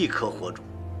要有一颗火种，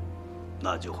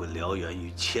那就会燎原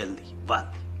于千里万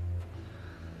里。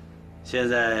现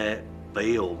在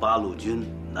北有八路军，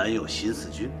南有新四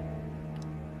军。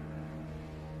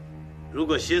如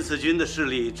果新四军的势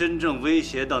力真正威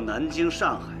胁到南京、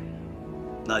上海，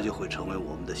那就会成为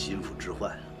我们的心腹之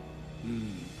患。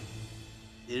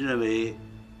您认为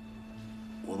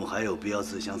我们还有必要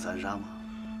自相残杀吗？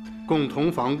共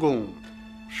同防共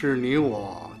是你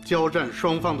我交战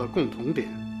双方的共同点，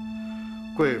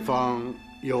贵方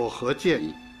有何建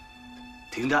议？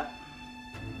停战。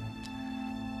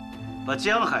把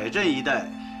江海镇一带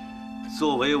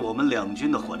作为我们两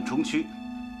军的缓冲区，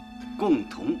共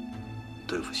同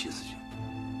对付新四军。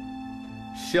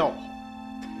笑话，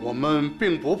我们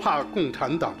并不怕共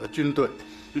产党的军队。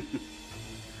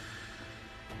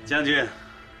将军，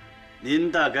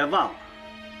您大概忘了，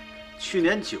去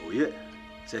年9月，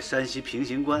在山西平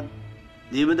型关，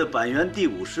你们的板垣第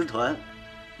5师团，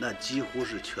那几乎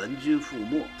是全军覆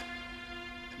没。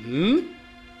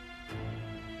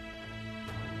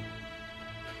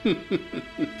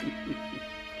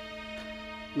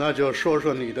那就说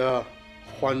说你的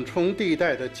缓冲地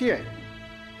带的建议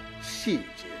细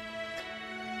节。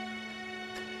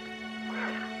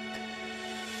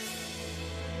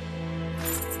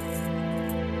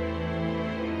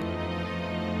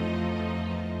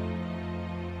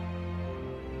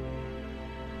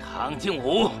唐静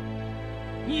武，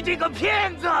你这个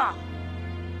骗子！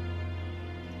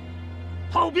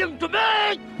炮兵准备！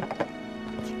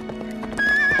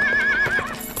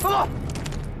报告！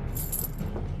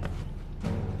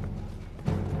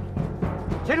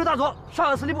前州大佐，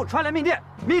上司令部传来命电，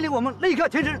命令我们立刻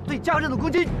停止对江镇的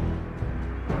攻击。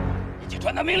你去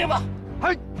传达命令吧。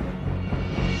嗨。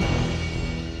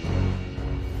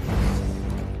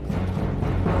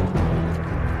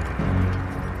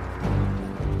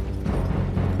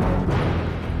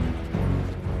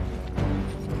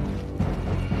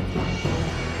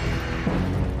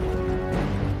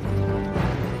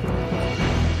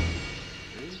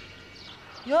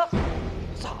呀，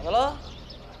咋的了？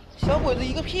小鬼子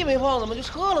一个屁没放，怎么就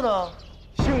撤了呢？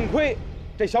幸亏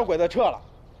这小鬼子撤了，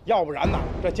要不然呐，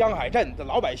这江海镇的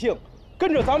老百姓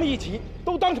跟着咱们一起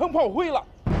都当成炮灰了。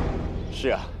是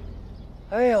啊，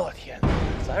哎呦我天哪，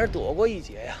咱是躲过一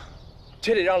劫呀！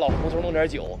这得让老胡同弄点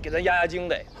酒给咱压压惊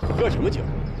得。喝什么酒？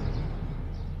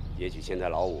也许现在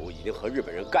老五已经和日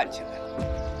本人干起来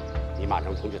了，你马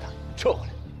上通知他撤回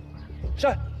来。是。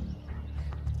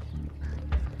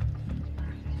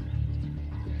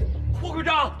胡会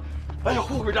长，哎呀，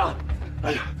胡会长，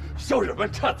哎呀，小日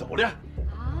本撤走了。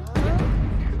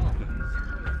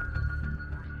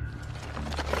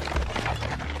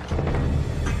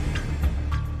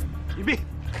一并。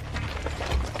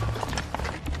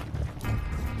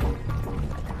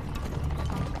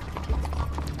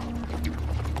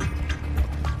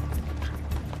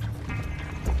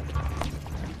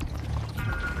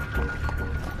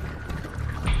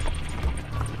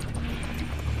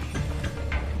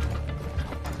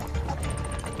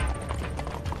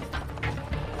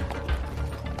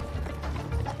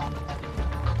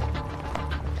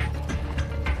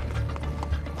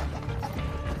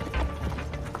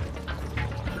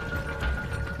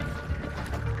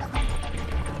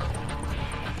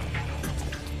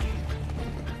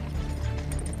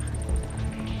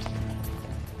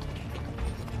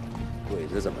鬼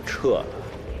子怎么撤了？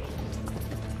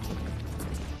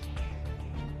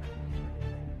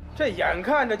这眼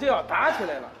看着就要打起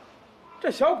来了，这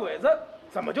小鬼子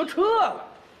怎么就撤了？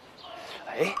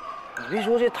哎，你别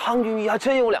说，这汤军医还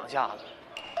真有两下子，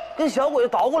跟小鬼子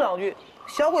捣鼓两句，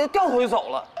小鬼子掉头就走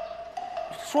了。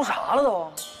说啥了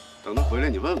都？等他回来，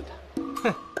你问问他。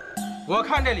哼，我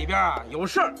看这里边啊有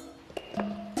事儿。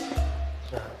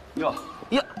哟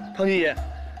呀，汤军医，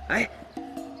哎。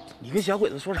你跟小鬼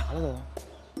子说啥了都？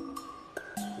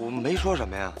我没说什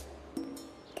么呀。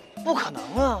不可能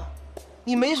啊！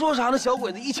你没说啥，那小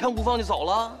鬼子一枪不放就走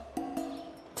了？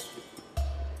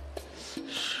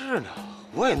是呢，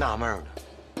我也纳闷呢。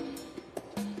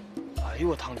哎呦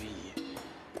我汤军医，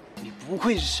你不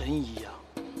愧是神医呀，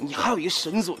你还有一个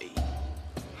神嘴。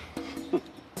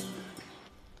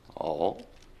哦，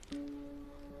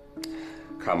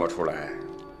看不出来。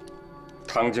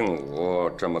汤敬武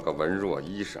这么个文弱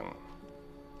医生，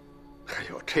还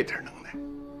有这点能耐，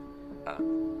啊！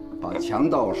把强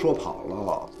盗说跑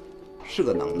了，是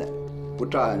个能耐。不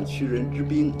战屈人之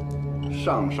兵，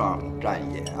上上战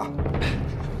也啊！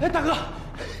哎，大哥，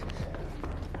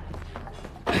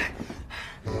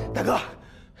大哥，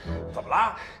怎么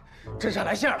了？镇上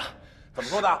来信了，怎么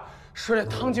说的？说这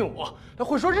汤敬武他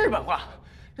会说日本话，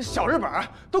这小日本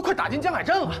都快打进江海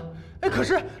镇了。哎，可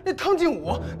是那汤敬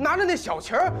武拿着那小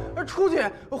旗儿出去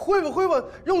挥吧挥吧，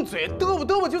用嘴嘚啵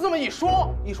嘚啵，就这么一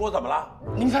说，怎么了？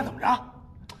您猜怎么着？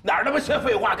哪儿那么些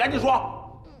废话？赶紧说！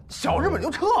小日本就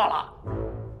撤了，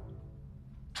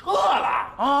撤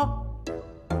了啊！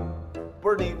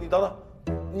不是你等等，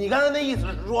你刚才那意思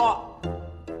是说，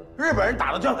日本人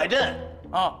打到江海镇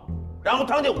啊，然后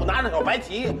汤敬武拿着小白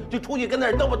旗就出去跟那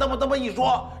儿嘚啵嘚啵嘚啵一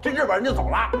说，这日本人就走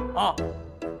了啊？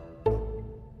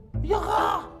呀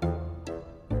哈！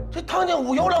这汤敬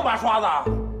武有两把刷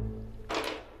子。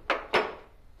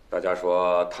大家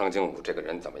说汤敬武这个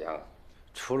人怎么样？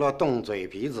除了动嘴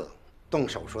皮子、动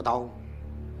手术刀，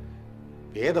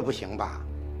别的不行吧？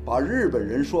把日本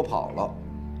人说跑了，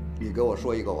你给我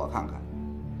说一个我看看。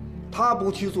他不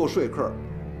去做说客，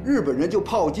日本人就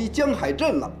炮击江海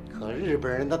镇了。可日本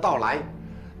人的到来，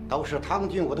都是汤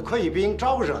敬武的溃兵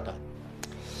招惹的。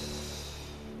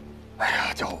哎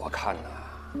呀，叫我看呐！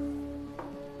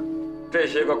这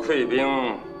些个溃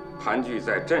兵盘踞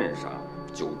在镇上，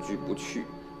久居不去，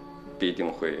必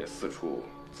定会四处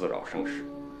滋扰生事。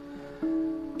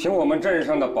凭我们镇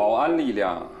上的保安力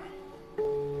量，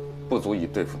不足以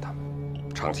对付他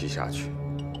们，长期下去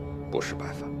不是办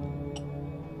法。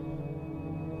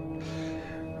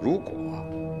如果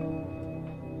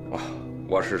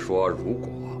我是说如果，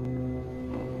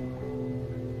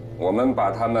我们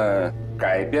把他们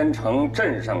改编成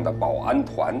镇上的保安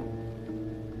团。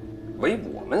为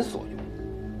我们所用，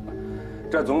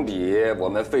这总比我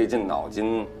们费尽脑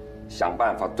筋想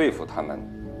办法对付他们，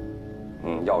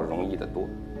要容易得多。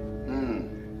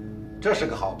这是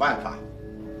个好办法。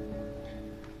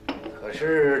可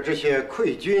是这些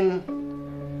溃军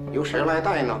由谁来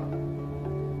带呢？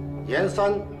严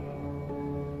三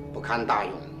不堪大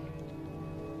用，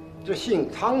这姓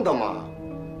汤的嘛，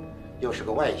又是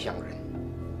个外乡人，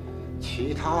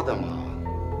其他的嘛，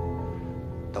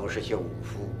都是些武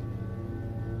夫。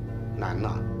难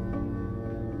呐！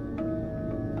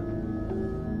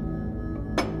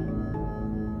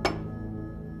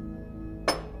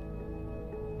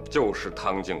就是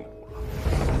汤敬武了。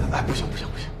哎，不行，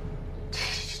这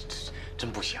真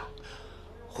不行！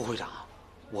胡会长，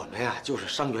我们呀就是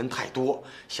伤员太多，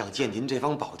想借您这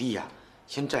方宝地呀，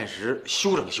先暂时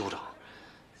休整休整。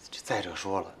再者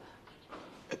说了，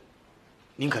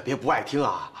您可别不爱听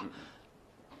啊。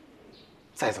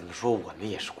再怎么说，我们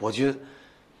也是国军，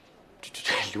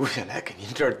这留下来给您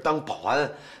这儿当保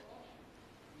安，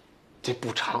这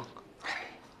不成。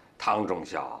汤中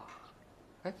校，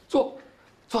哎，坐。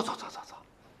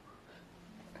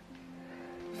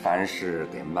凡事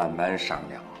得慢慢商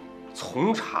量，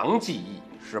从长计议，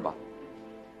是吧？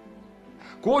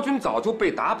国军早就被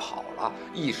打跑了，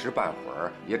一时半会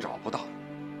儿也找不到。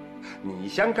你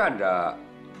先干着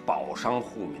保伤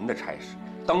护民的差事，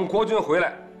等国军回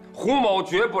来，胡某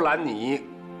绝不拦你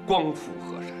光复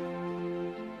河山。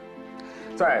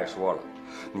再说了，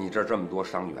你这么多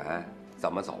伤员，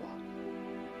怎么走啊？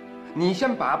你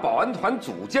先把保安团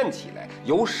组建起来，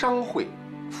由商会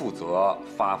负责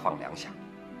发放粮饷。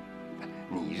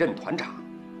你任团长，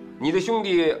你的兄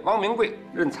弟王明贵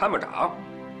任参谋长，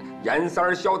严三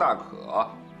儿、肖大可、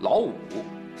老五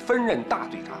分任大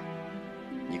队长，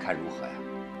你看如何呀？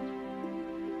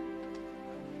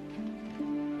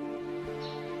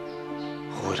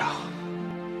胡会长，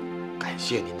感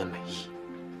谢您的美意。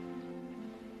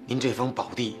您这方宝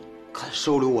地肯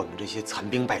收留我们这些残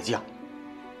兵败将，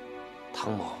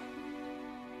汤某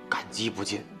感激不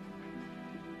尽。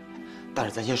但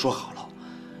是咱先说好了。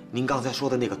您刚才说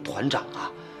的那个团长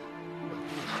啊，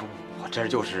我这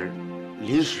就是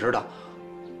临时的、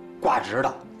挂职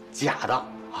的、假的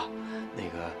啊。那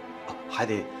个还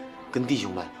得跟弟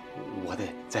兄们，我得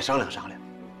再商量商量。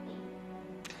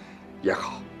也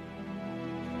好。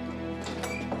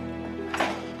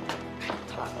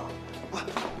他大哥，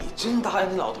你真答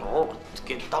应那老头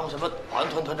给当什么保安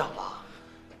团团长了？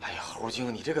哎呀，猴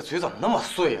精，你这个嘴怎么那么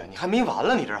碎啊？你还没完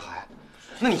了，你这还？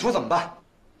那你说怎么办？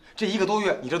这1个多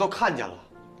月，你这都看见了，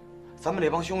咱们这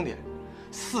帮兄弟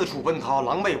四处奔逃，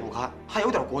狼狈不堪，还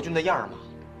有点国军的样吗？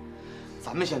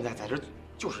咱们现在在这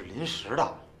就是临时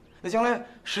的，那将来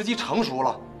时机成熟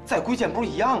了再归建，不是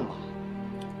一样吗？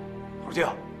猴精，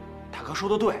大哥说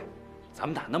的对，咱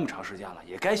们打那么长时间了，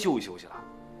也该休息休息了。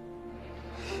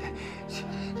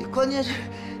关键是，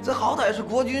这好歹是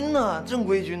国军呐，正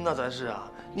规军呐，咱是啊。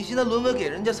你现在沦为给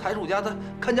人家财主家的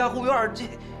看家护院，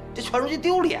这传出去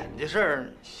丢脸的事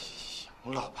儿。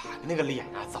行了吧，那个脸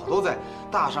啊，早都在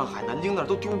大上海、南京那儿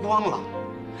都丢光了。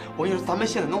我跟你说，咱们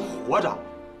现在能活着，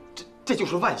这就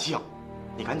是万幸。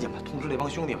你赶紧吧，通知这帮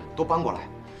兄弟们都搬过来，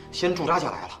先驻扎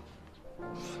下来了。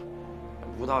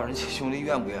不知道人家兄弟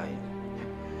愿不愿意？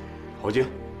侯经，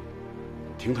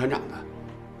听团长的。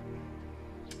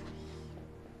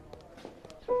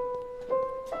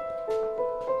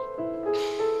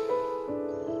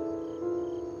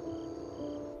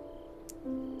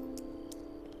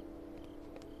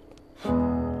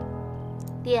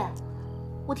爹，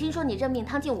我听说你任命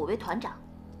汤敬武为团长。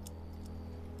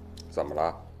怎么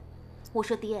了？我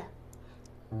说爹，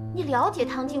你了解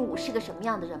汤敬武是个什么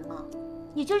样的人吗？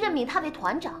你就任命他为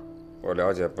团长？我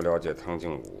了解不了解汤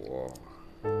敬武，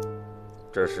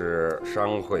这是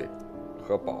商会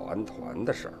和保安团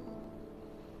的事儿。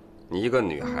你一个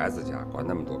女孩子家管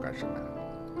那么多干什么呀？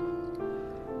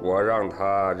我让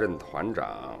他任团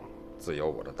长，自有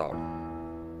我的道理。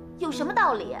有什么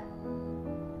道理？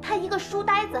他一个书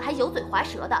呆子，还油嘴滑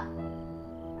舌的。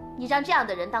你让这样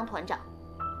的人当团长，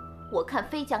我看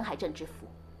非江海镇之福。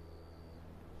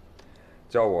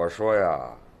叫我说呀，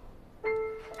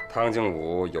汤敬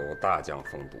武有大将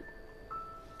风度，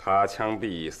他枪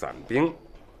毙散兵，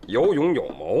有勇有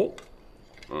谋，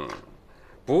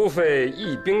不费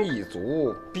一兵一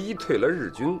卒逼退了日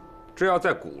军。只要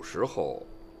在古时候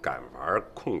敢玩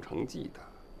空城计的，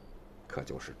可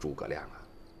就是诸葛亮啊！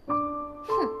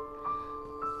哼，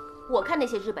我看那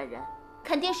些日本人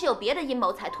肯定是有别的阴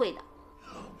谋才退的。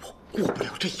我过不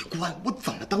了这一关，我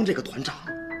怎么当这个团长？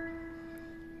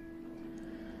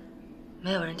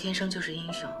没有人天生就是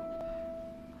英雄。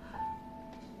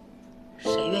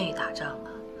谁愿意打仗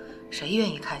啊？谁愿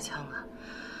意开枪啊？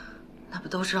那不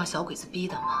都是让小鬼子逼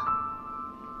的吗？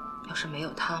要是没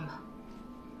有他们，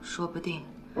说不定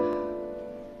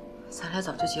咱俩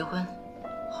早就结婚，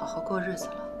好好过日子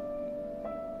了。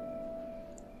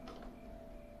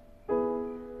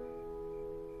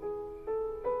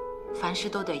凡事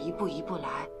都得一步一步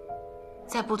来，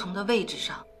在不同的位置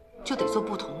上，就得做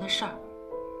不同的事儿。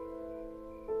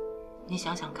你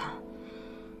想想看，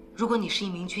如果你是一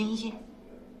名军医，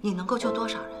你能够救多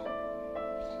少人？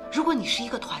如果你是一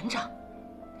个团长，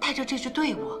带着这支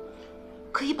队伍，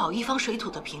可以保一方水土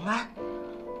的平安，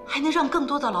还能让更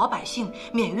多的老百姓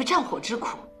免于战火之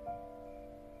苦。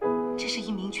这是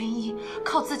一名军医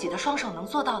靠自己的双手能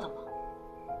做到的吗？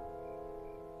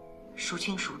孰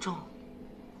轻孰重，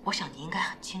我想你应该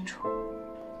很清楚。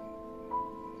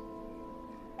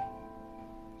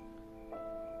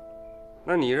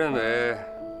那你认为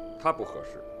他不合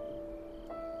适？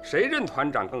谁任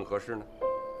团长更合适呢？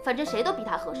反正谁都比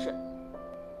他合适。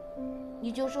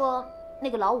你就说那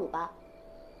个老五吧，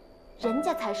人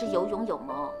家才是有勇有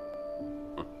谋。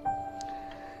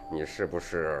你是不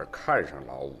是看上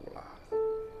老五了，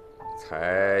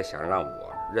才想让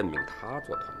我任命他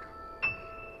做团长？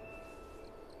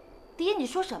爹，你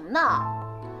说什么呢？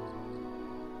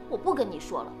我不跟你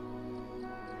说了。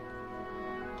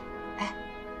哎，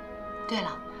对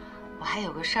了，我还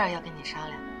有个事儿要跟你商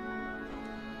量。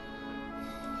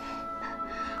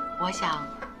我想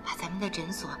把咱们的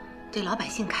诊所对老百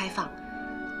姓开放，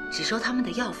只收他们的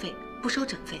药费，不收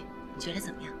诊费，你觉得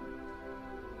怎么样？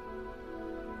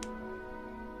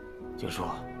静书，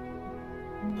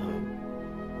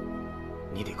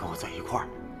你得跟我在一块儿。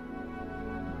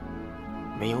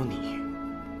没有你，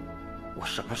我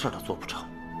什么事都做不成。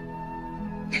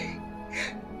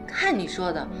看你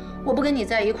说的，我不跟你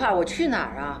在一块儿，我去哪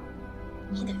儿啊？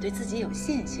你得对自己有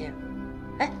信心。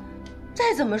哎，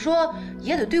再怎么说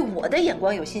也得对我的眼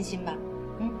光有信心吧？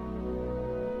嗯。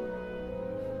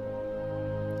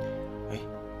哎，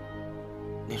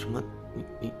那什么，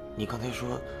你刚才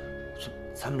说，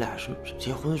咱们俩是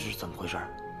结婚是怎么回事？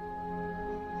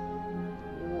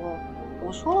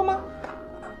我说了吗？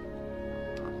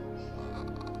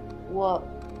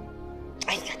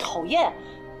哎呀，讨厌，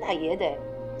那也得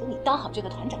等你当好这个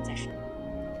团长再说。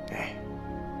哎，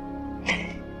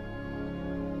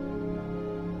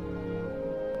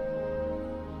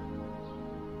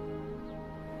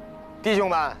弟兄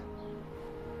们，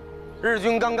日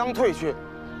军刚刚退去，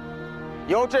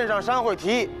由镇上商会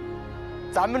提议，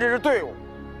咱们这支队伍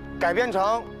改编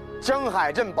成江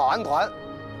海镇保安团，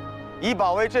以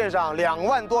保卫镇上2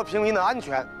万多平民的安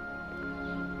全。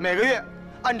每个月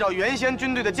按照原先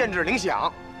军队的建制领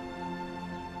饷。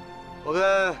我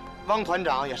跟汪团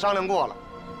长也商量过了，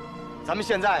咱们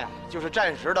现在呀，就是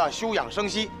暂时的休养生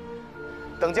息，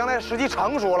等将来时机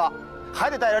成熟了，还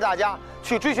得带着大家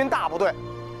去追寻大部队。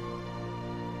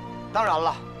当然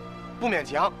了，不勉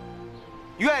强，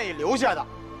愿意留下的，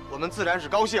我们自然是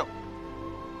高兴；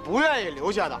不愿意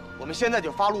留下的，我们现在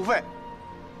就发路费。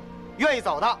愿意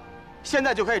走的，现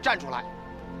在就可以站出来。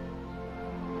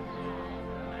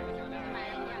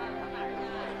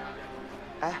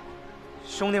哎，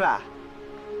兄弟们，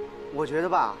我觉得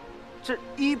吧，这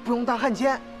一不用当汉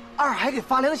奸，二还给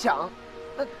发粮饷，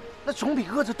那总比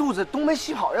饿着肚子东奔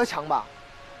西跑要强吧？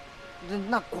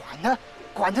那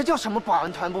管他叫什么保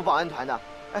安团不保安团的？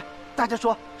哎，大家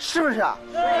说是不是啊？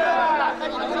是。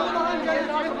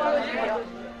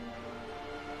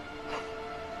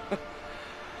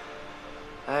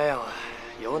哎呦，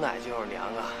有奶就是娘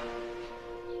啊！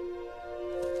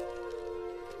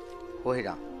胡会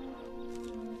长，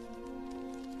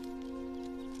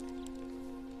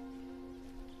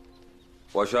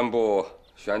我宣布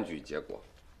选举结果：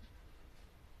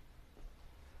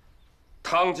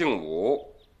汤敬武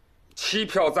7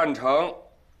票赞成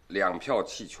，2票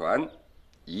弃权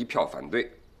，1票反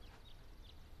对，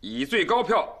以最高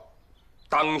票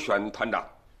当选团长。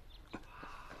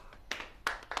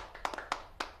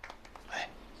哎，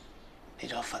那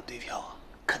张反对票啊，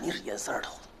肯定是颜色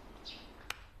投的。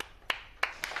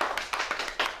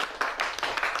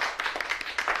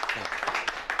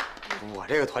我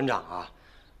这个团长啊，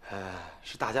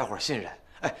是大家伙信任。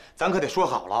哎，咱可得说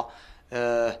好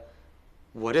了，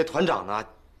我这团长呢，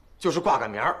就是挂个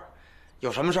名儿，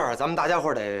有什么事儿咱们大家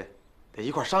伙得一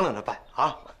块商量着办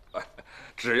啊。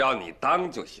只要你当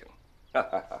就行。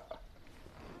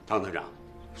汤团长，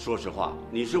说实话，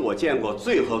你是我见过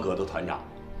最合格的团长。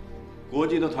国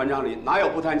军的团长里哪有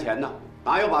不贪钱的，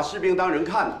哪有把士兵当人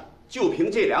看的？就凭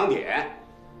这2点，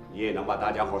你也能把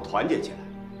大家伙团结起来。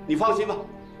你放心吧，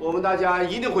我们大家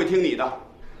一定会听你的。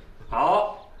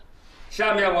好，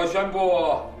下面我宣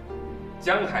布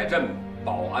江海镇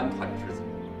保安团职责。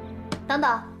等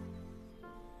等，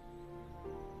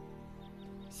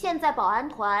现在保安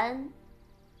团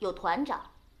有团长，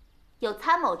有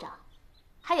参谋长，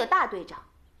还有大队长，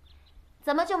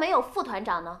怎么就没有副团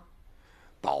长呢？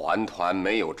保安团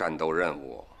没有战斗任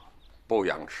务，不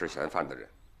养吃闲饭的人。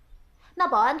那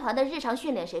保安团的日常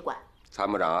训练谁管？参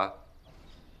谋长啊。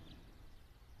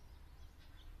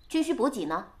军需补给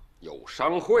呢？有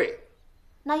商会。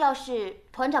那要是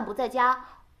团长不在家，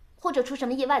或者出什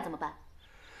么意外怎么办？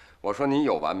我说你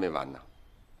有完没完呢？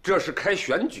这是开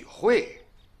选举会。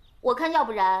我看要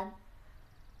不然，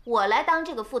我来当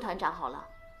这个副团长好了。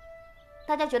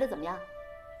大家觉得怎么样？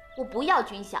我不要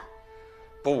军饷。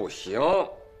不行，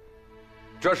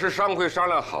这是商会商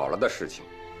量好了的事情。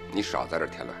你少在这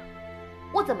添乱。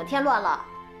我怎么添乱了？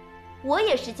我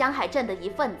也是江海镇的一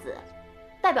份子，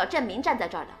代表镇民站在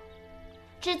这儿的。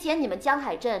之前你们江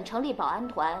海镇成立保安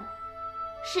团，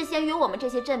事先与我们这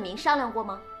些镇民商量过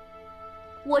吗？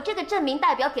我这个镇民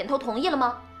代表点头同意了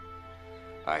吗？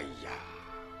哎呀，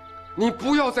你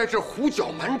不要在这胡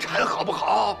搅蛮缠，好不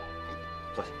好？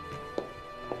坐下。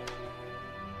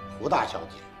胡大小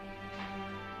姐，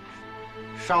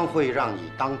商会让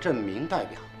你当镇民代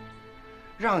表，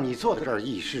让你做这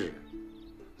议事，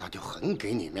那就很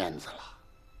给你面子了。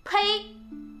呸！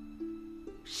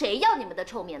谁要你们的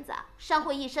臭面子啊？商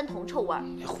会一身铜臭味儿。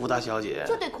胡大小姐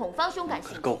就对孔方兄感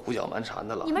兴趣，够胡搅蛮缠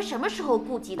的了。你们什么时候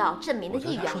顾及到镇民的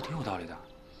意愿了？说挺有道理的。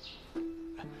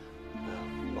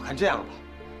我看这样吧，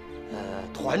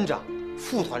团长、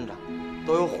副团长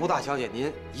都由胡大小姐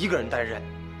您一个人担任，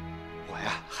我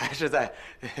呀还是在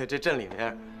这镇里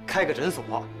面开个诊所。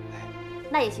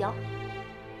那也行，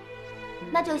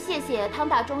那就谢谢汤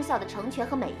大中校的成全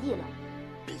和美意了。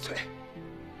闭嘴！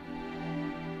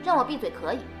让我闭嘴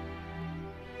可以，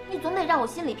你总得让我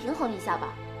心里平衡一下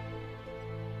吧。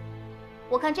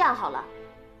我看这样好了，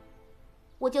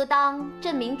我就当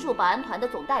镇民驻保安团的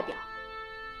总代表，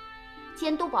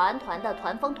监督保安团的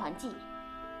团风团纪。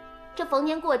这逢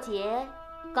年过节，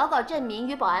搞搞镇民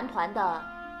与保安团的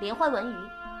联欢文娱，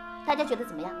大家觉得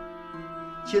怎么样？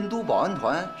监督保安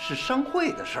团是商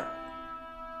会的事儿。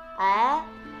哎，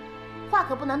话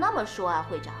可不能那么说啊，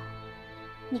会长。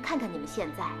你看看你们现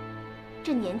在，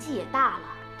这年纪也大了，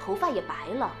头发也白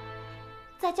了，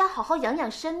在家好好养养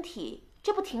身体，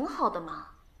这不挺好的吗？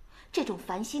这种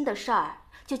烦心的事儿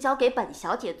就交给本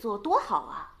小姐做，多好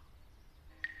啊！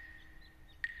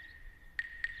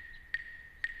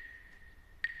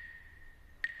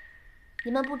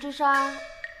你们不吱声，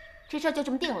这事儿就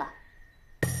这么定了。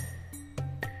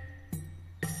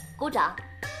鼓掌，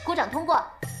鼓掌通过。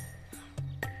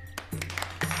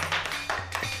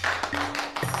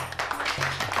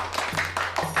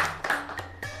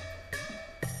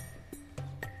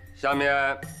下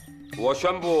面，我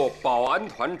宣布保安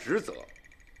团职责：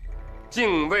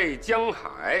敬畏江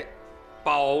海，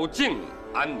保境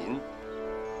安民。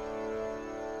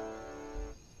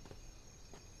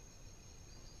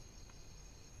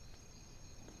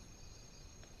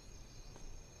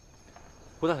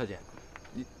胡大小姐，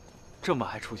你这么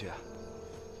还出去啊？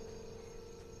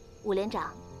武连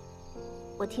长，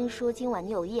我听说今晚你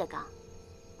有夜岗，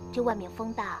这外面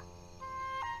风大，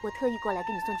我特意过来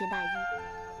给你送件大衣。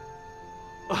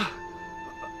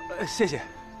谢谢。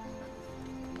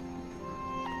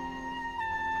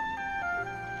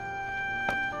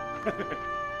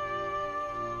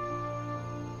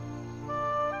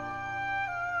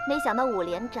没想到武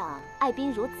连长爱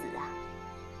兵如子啊！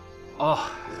哦，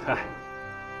嗨，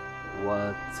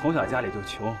我从小家里就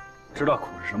穷，知道苦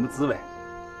是什么滋味。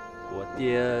我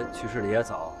爹去世的也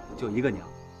早，就一个娘。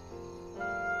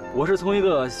我是从一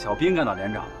个小兵干到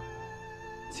连长的。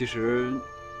其实，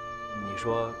你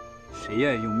说谁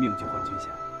愿意用命去换军饷？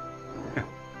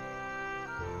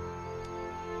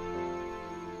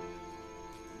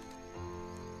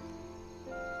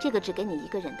这个只给你一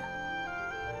个人的。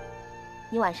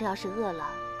你晚上要是饿了，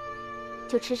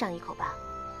就吃上一口吧。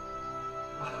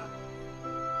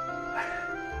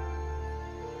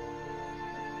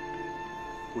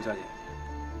胡小姐，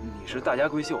你是大家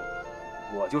闺秀，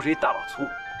我就是一大老粗。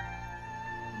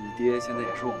你爹现在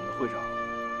也是我们的会长，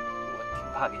我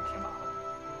挺怕给你添麻烦的。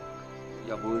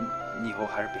要不你以后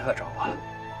还是别来找我了。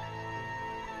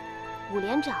武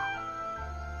连长，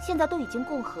现在都已经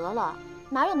共和了，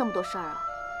哪有那么多事儿啊？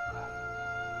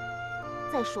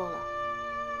再说了，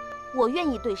我愿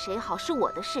意对谁好是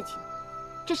我的事情，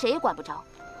这谁也管不着。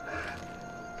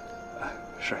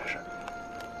是。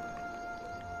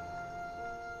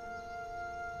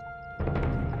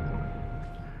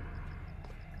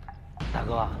大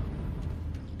哥，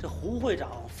这胡会长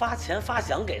发钱发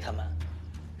饷给他们，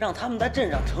让他们在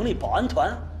镇上成立保安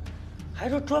团，还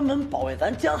说专门保卫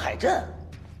咱江海镇。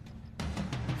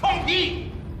放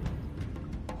屁！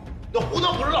那胡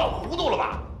德不是老糊涂了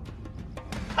吧？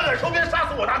他敢收编杀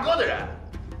死我大哥的人。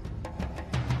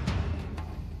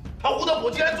他胡德普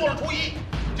既然做了初一，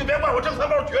就别怪我郑三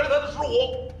高绝了他的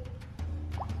15。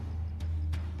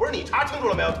不是你查清楚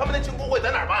了没有？他们那庆功会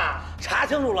在哪儿办啊？查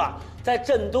清楚了，在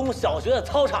镇东小学的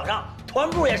操场上，团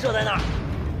部也设在那儿。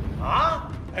啊？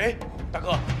哎，大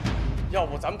哥，要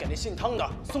不咱们给那姓汤的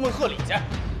送份贺礼去？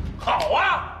好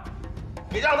啊，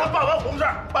你让他办完红事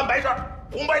办白事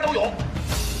红白都有。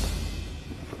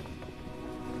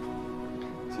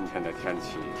今天的天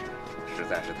气实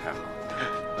在是太好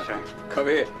了，是，可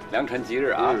谓良辰吉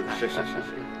日啊！是。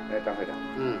哎，张会长，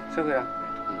孙会长，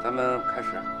咱们开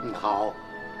始。好。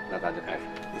那咱就开始。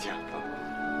你请。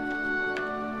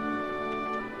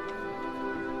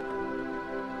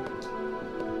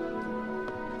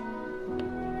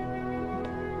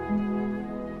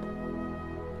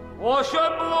我宣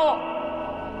布，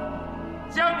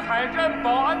江海镇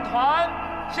保安团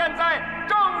现在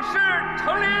正式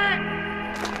成立。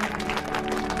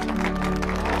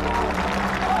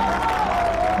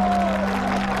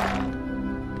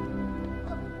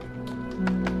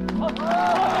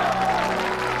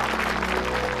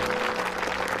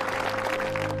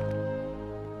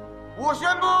我宣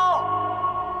布，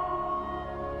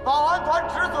保安团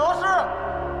职责